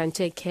same time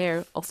take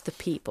care of the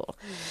people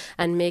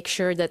and make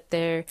sure that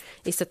there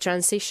is a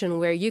transition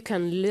where you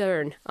can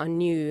learn a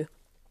new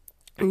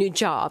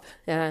job,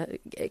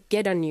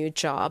 get a new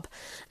job,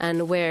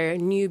 and where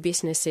new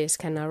businesses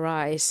can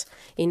arise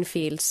in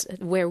fields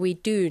where we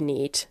do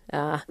need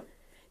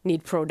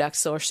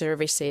products or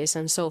services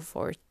and so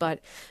forth.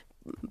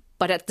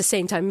 But at the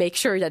same time, make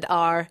sure that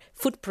our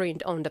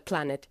footprint on the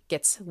planet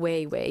gets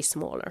way, way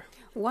smaller.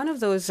 One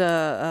of those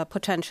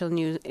potential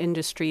new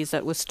industries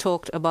that was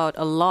talked about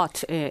a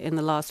lot in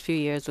the last few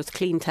years was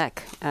clean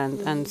tech.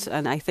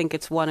 And I think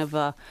it's one of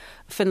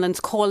Finland's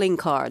calling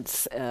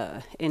cards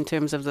in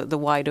terms of the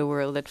wider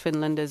world, that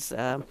Finland is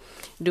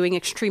doing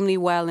extremely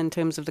well in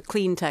terms of the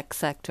clean tech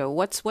sector.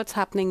 What's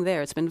happening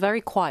there? It's been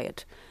very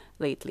quiet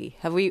lately.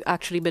 Have we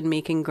actually been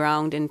making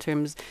ground in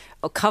terms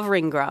of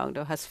covering ground,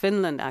 or has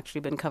Finland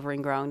actually been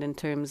covering ground in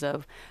terms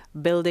of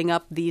building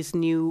up these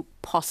new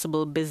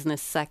possible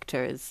business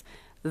sectors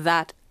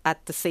that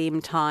at the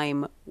same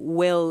time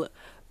will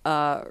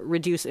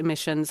reduce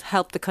emissions,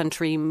 help the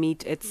country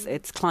meet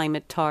its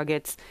climate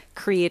targets,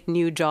 create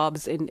new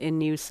jobs in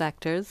new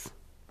sectors?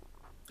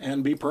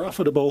 And be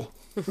profitable.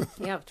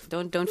 Yeah,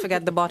 don't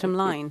forget the bottom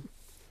line.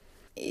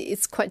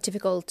 It's quite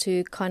difficult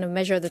to kind of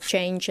measure the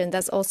change, and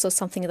that's also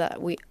something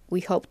that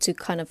we hope to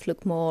kind of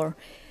look more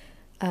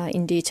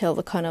in detail,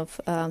 the kind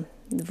of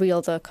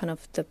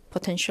the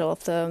potential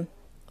of the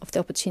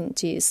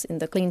opportunities in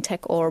the clean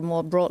tech, or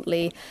more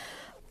broadly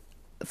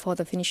for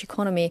the Finnish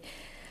economy.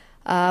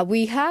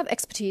 We have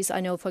expertise,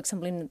 I know, for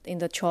example, in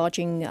the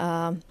charging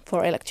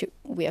for electric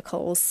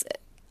vehicles,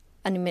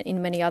 and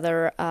in many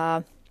other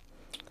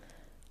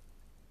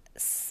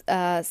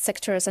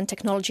sectors and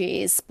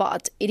technologies,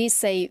 but it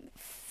is a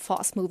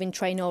fast-moving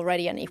train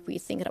already. And if we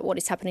think about what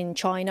is happening in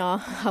China,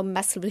 how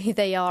massively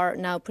they are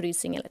now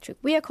producing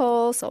electric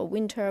vehicles or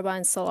wind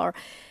turbines, solar,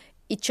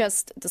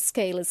 the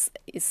scale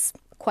is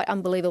quite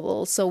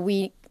unbelievable. So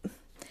we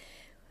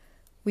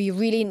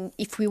really,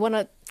 if we want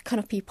to kind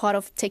of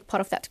take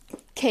part of that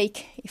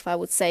cake, if I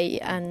would say,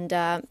 and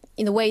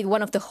in a way,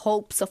 one of the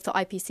hopes of the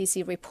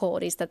IPCC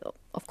report is that,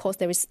 of course,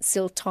 there is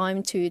still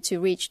time to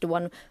reach the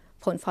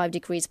 1.5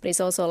 degrees, but it's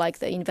also like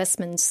the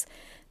investments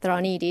that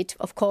are needed.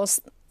 Of course,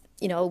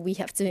 we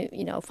have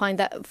to,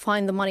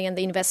 find the money and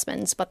the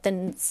investments, but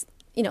then,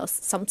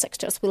 some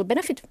sectors will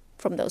benefit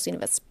from those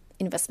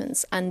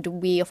investments, and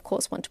we, of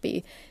course, want to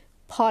be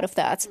part of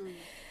that.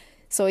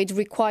 So it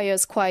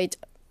requires quite,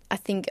 I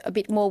think, a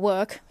bit more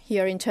work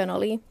here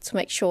internally to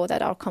make sure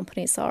that our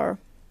companies are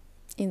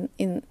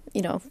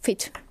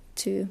fit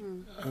to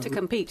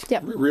compete.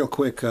 Yeah. Real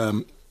quick.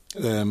 And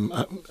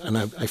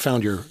I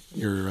found your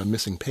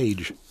missing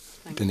page,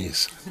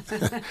 Denise.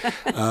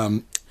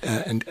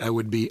 And I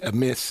would be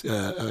amiss.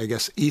 I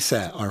guess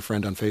Isa, our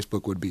friend on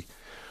Facebook, would be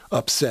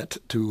upset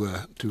to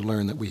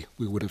learn that we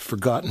would have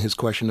forgotten his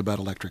question about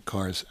electric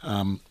cars.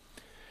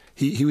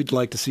 He would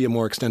like to see a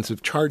more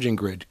extensive charging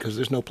grid, because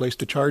there's no place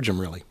to charge them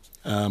really.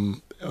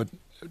 And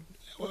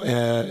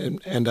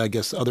I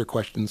guess other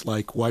questions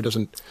like, why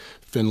doesn't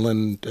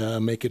Finland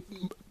make it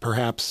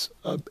perhaps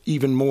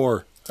even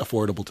more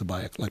affordable to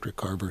buy an electric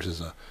car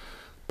versus a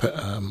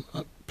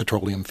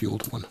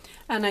petroleum-fueled one?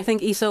 And I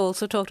think Isa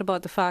also talked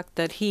about the fact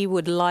that he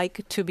would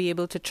like to be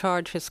able to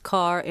charge his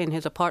car in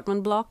his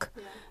apartment block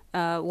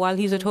while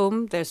he's at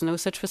home. There's no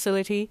such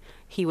facility.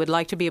 He would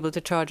like to be able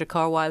to charge a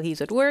car while he's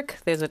at work.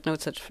 There's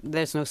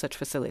no such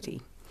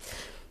facility.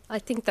 I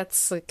think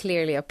that's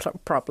clearly a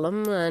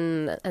problem,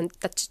 and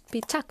that should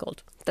be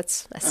tackled.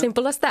 That's as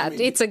simple as that.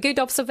 It's a good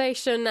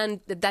observation,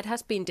 and that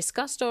has been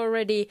discussed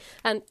already,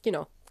 and,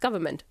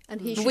 government.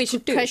 And we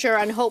should put pressure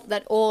and hope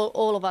that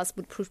all of us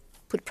would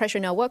put pressure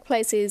in our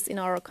workplaces, in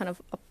our kind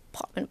of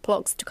apartment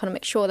blocks, to kind of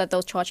make sure that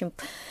those charging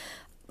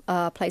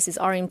places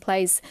are in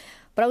place.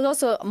 But I was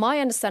also, my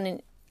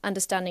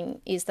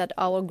understanding is that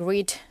our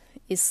grid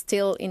is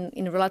still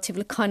in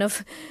relatively kind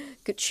of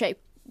good shape,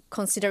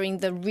 considering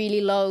the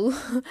really low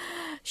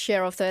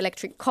share of the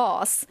electric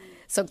cars.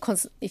 So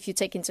if you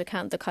take into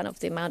account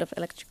the amount of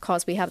electric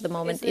cars we have at the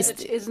moment.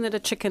 Isn't it a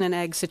chicken and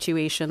egg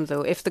situation,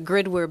 though? If the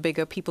grid were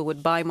bigger, people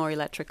would buy more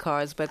electric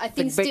cars. But I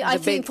think the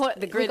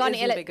grid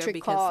regarding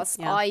electric cars,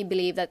 I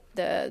believe that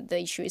the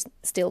issue is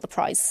still the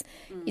price.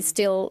 It's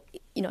still,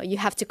 you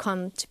have to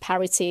come to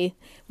parity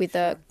with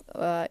the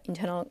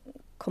internal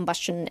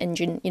combustion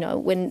engine.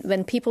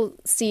 When people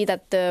see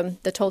that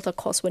the total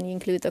cost, when you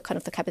include the kind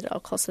of the capital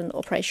cost and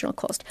operational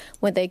cost,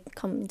 when they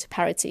come to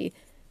parity,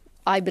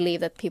 I believe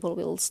that people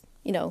will,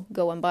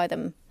 go and buy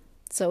them.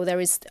 So there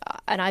is,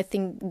 and I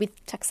think with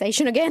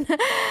taxation again,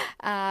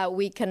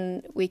 we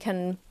can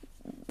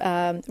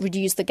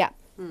reduce the gap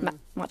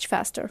much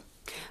faster.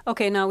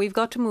 Okay, now we've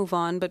got to move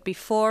on, but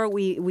before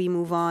we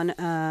move on,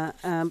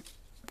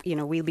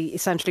 we'll be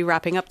essentially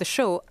wrapping up the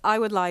show. I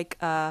would like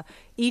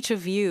each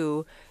of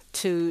you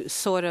to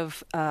sort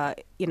of,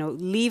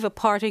 leave a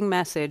parting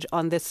message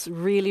on this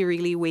really,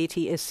 really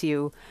weighty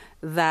issue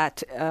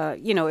that,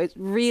 it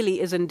really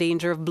is in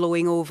danger of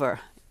blowing over.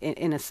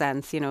 In a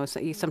sense, so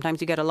sometimes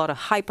you get a lot of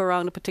hype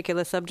around a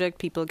particular subject.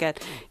 People get,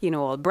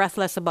 all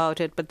breathless about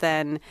it, but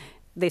then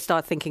they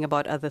start thinking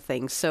about other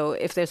things. So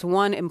if there's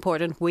one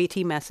important,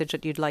 weighty message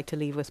that you'd like to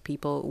leave with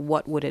people,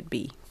 what would it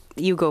be?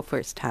 You go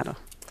first, Hannah.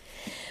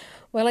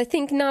 Well, I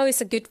think now is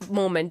a good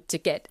moment to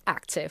get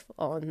active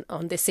on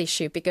this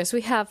issue because we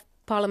have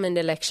Parliament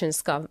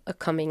elections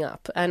coming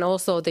up and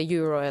also the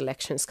Euro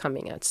elections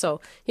coming out.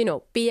 So,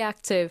 be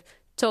active.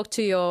 Talk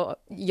to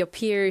your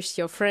peers,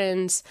 your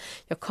friends,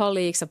 your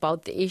colleagues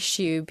about the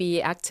issue.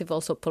 Be active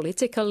also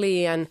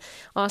politically and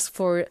ask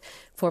for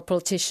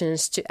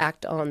politicians to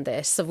act on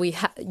this. So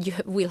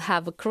we'll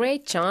have a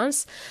great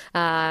chance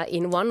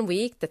in 1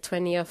 week, the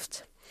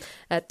 20th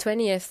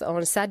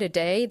on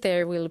Saturday.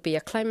 There will be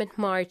a climate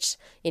march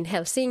in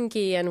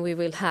Helsinki, and we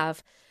will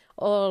have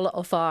all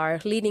of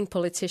our leading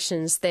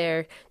politicians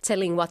there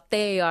telling what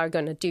they are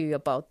going to do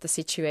about the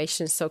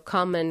situation. So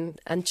come and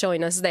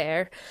join us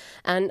there.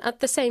 And at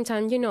the same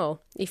time,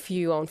 if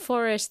you own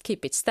forest,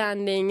 keep it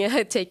standing,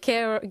 take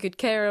good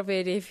care of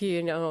it. If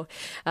you're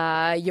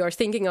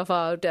thinking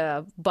about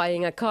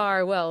buying a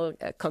car, well,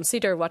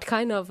 consider what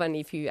kind of, and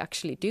if you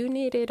actually do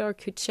need it or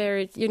could share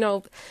it,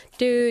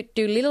 do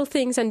little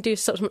things and do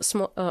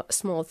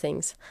small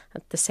things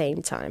at the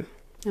same time.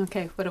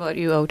 Okay, what about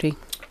you, Outi?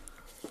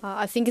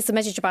 I think it's a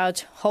message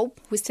about hope.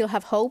 We still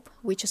have hope.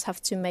 We just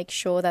have to make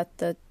sure that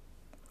the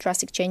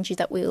drastic changes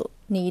that we'll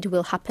need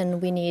will happen.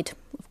 We need,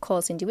 of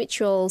course,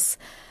 individuals.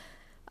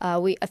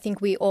 I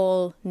think we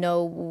all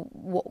know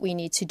what we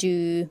need to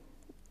do.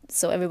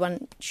 So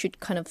everyone should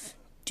kind of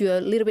do a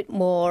little bit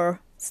more,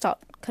 start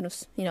kind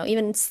of,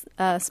 even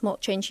small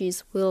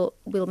changes will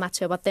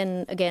matter. But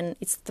then again,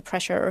 it's the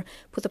pressure.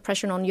 Put the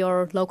pressure on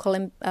your local,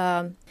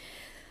 on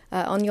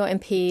your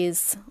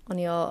MPs, on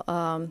your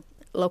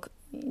local,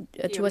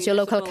 towards your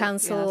local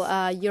council,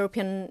 yes.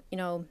 European,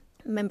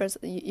 members,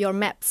 your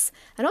MEPs,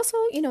 and also,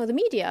 the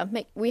media.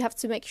 We have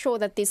to make sure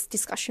that this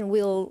discussion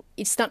will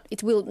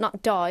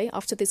not die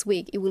after this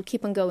week. It will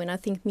keep on going. I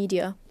think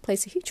media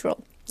plays a huge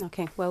role.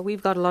 Okay, well,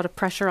 we've got a lot of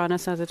pressure on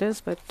us as it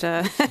is, but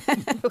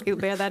we'll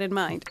bear that in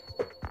mind.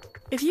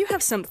 If you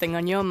have something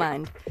on your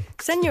mind,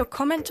 send your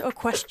comment or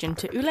question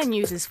to Yle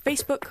News's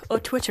Facebook or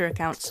Twitter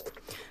accounts,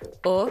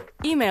 or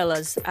email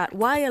us at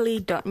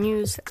yle.news@yle.fi.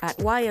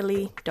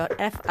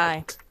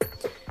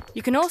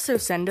 You can also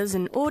send us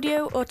an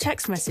audio or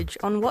text message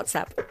on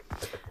WhatsApp.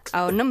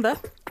 Our number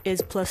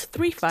is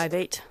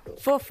 +358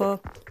 44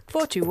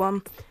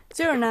 421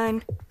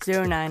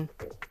 0909.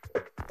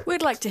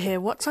 We'd like to hear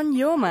what's on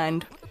your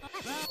mind.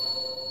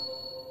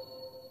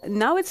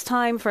 Now it's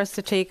time for us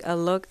to take a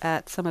look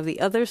at some of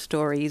the other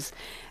stories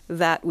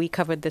that we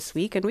covered this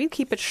week, and we'll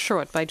keep it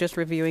short by just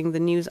reviewing the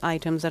news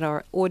items that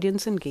our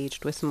audience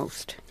engaged with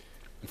most.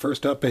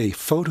 First up, a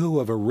photo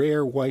of a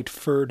rare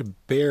white-furred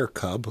bear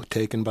cub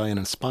taken by an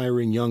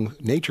inspiring young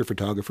nature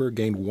photographer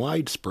gained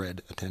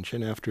widespread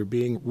attention after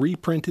being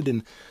reprinted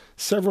in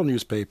several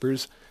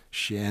newspapers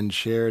and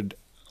shared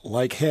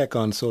like heck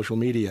on social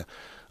media.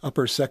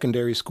 Upper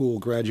secondary school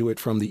graduate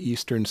from the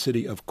eastern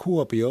city of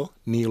Kuopio,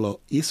 Niilo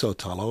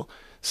Isotalo,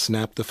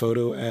 snapped the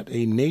photo at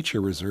a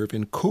nature reserve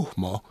in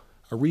Kuhmo,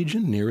 a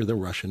region near the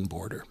Russian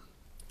border.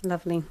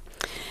 Lovely.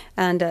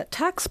 And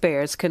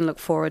taxpayers can look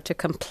forward to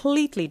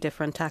completely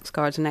different tax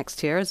cards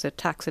next year as the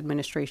tax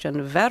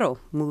administration Vero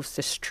moves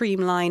to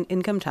streamline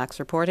income tax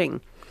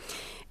reporting.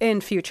 In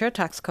future,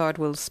 tax card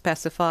will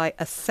specify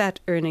a set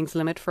earnings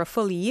limit for a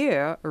full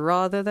year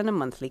rather than a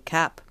monthly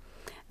cap.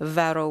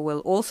 Vero will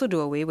also do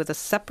away with a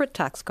separate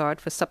tax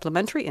card for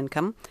supplementary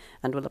income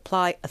and will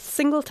apply a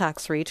single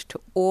tax rate to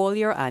all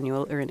your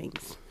annual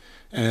earnings.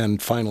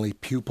 And finally,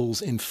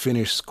 pupils in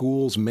Finnish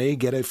schools may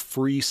get a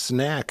free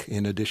snack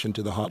in addition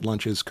to the hot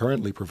lunches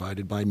currently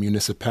provided by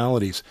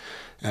municipalities.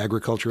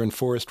 Agriculture and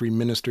Forestry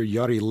Minister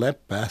Jari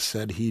Leppä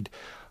said he'd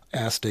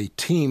asked a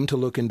team to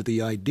look into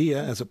the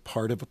idea as a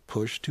part of a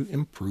push to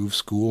improve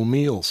school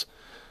meals.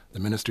 The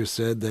minister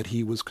said that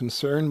he was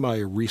concerned by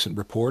recent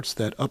reports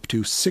that up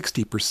to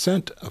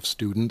 60% of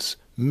students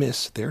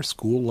miss their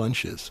school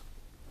lunches.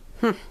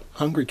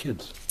 Hungry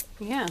kids.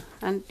 Yeah,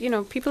 and,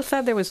 people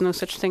said there was no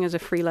such thing as a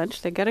free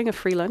lunch. They're getting a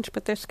free lunch,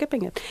 but they're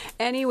skipping it.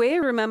 Anyway,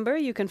 remember,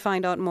 you can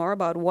find out more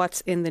about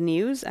what's in the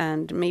news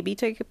and maybe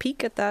take a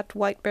peek at that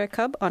white bear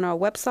cub on our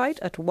website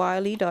at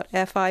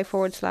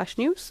yle.fi/news,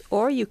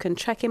 or you can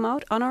check him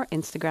out on our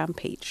Instagram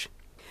page.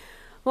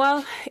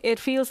 Well, it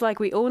feels like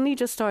we only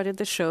just started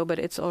the show, but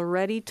it's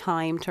already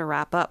time to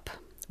wrap up.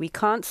 We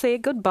can't say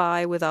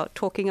goodbye without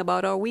talking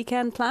about our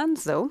weekend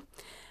plans, though.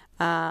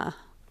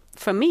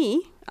 For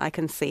me, I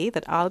can say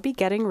that I'll be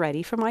getting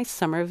ready for my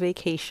summer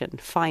vacation,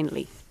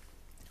 finally.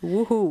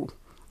 Woohoo!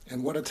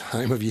 And what a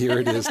time of year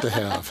it is to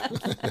have.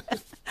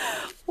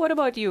 What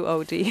about you,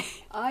 Outi?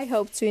 I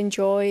hope to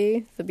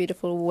enjoy the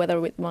beautiful weather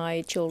with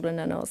my children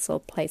and also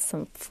play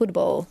some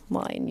football,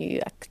 my new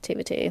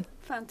activity.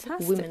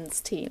 Fantastic.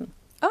 Women's team.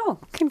 Oh,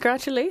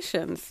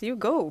 congratulations. You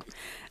go.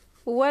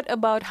 What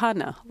about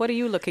Hanna? What are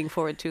you looking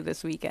forward to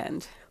this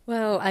weekend?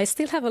 Well, I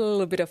still have a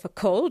little bit of a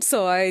cold,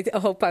 so I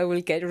hope I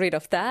will get rid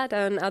of that.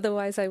 And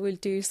otherwise, I will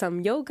do some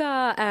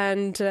yoga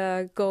and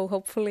go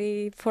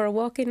hopefully for a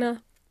walk in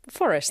a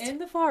forest. In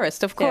the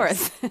forest, of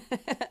course. Yes.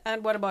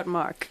 And what about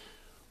Mark?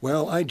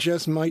 Well, I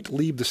just might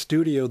leave the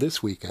studio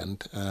this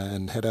weekend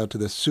and head out to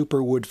the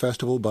Superwood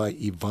Festival by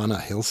Ivana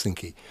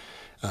Helsinki.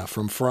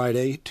 From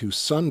Friday to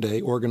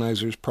Sunday,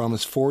 organizers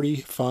promise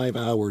 45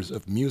 hours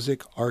of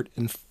music, art,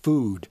 and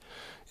food.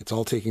 It's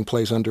all taking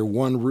place under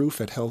one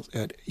roof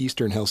at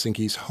Eastern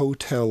Helsinki's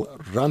Hotel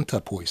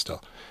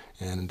Rantapuisto,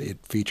 and it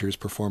features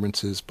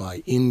performances by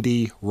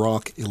indie,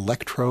 rock,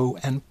 electro,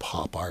 and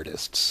pop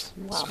artists.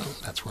 Wow. So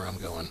that's where I'm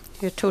going.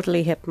 You're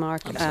totally hip,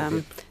 Mark.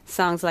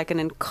 Sounds like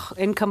an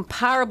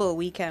incomparable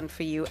weekend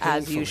for you,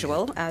 as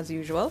usual.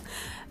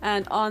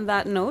 And on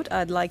that note,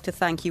 I'd like to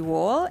thank you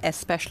all,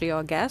 especially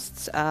our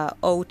guests,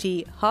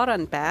 Outi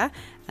Haanperä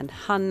and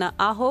Hanna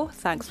Aho.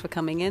 Thanks for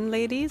coming in,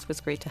 ladies. It was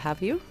great to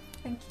have you.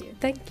 Thank you.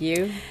 Thank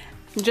you.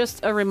 Just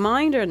a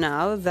reminder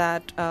now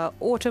that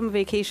autumn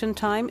vacation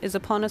time is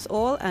upon us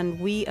all,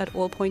 and we at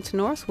All Points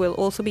North will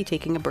also be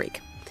taking a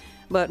break.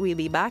 But we'll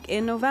be back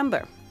in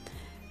November.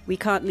 We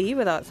can't leave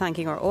without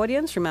thanking our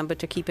audience. Remember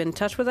to keep in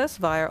touch with us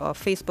via our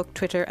Facebook,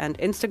 Twitter and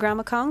Instagram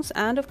accounts,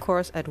 and of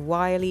course at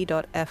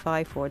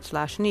yle.fi/news.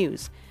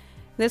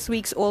 This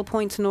week's All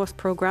Points North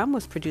program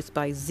was produced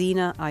by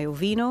Zina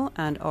Iovino,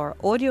 and our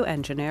audio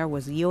engineer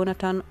was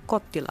Jonathan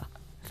Kottila.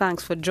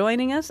 Thanks for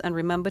joining us, and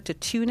remember to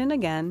tune in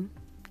again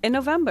in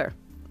November.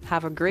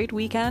 Have a great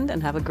weekend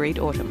and have a great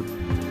autumn.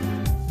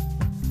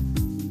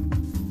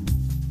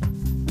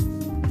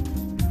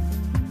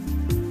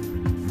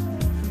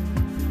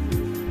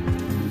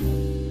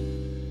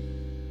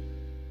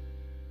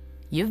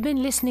 You've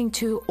been listening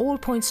to All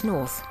Points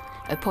North,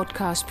 a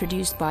podcast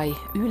produced by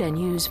Yle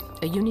News,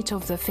 a unit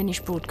of the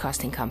Finnish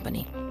Broadcasting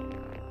Company.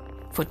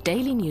 For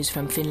daily news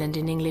from Finland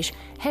in English,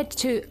 head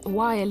to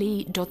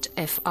yle.fi/news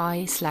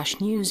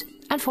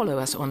and follow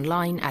us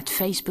online at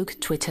Facebook,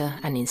 Twitter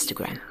and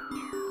Instagram.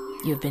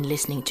 You've been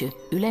listening to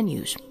Yle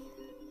News.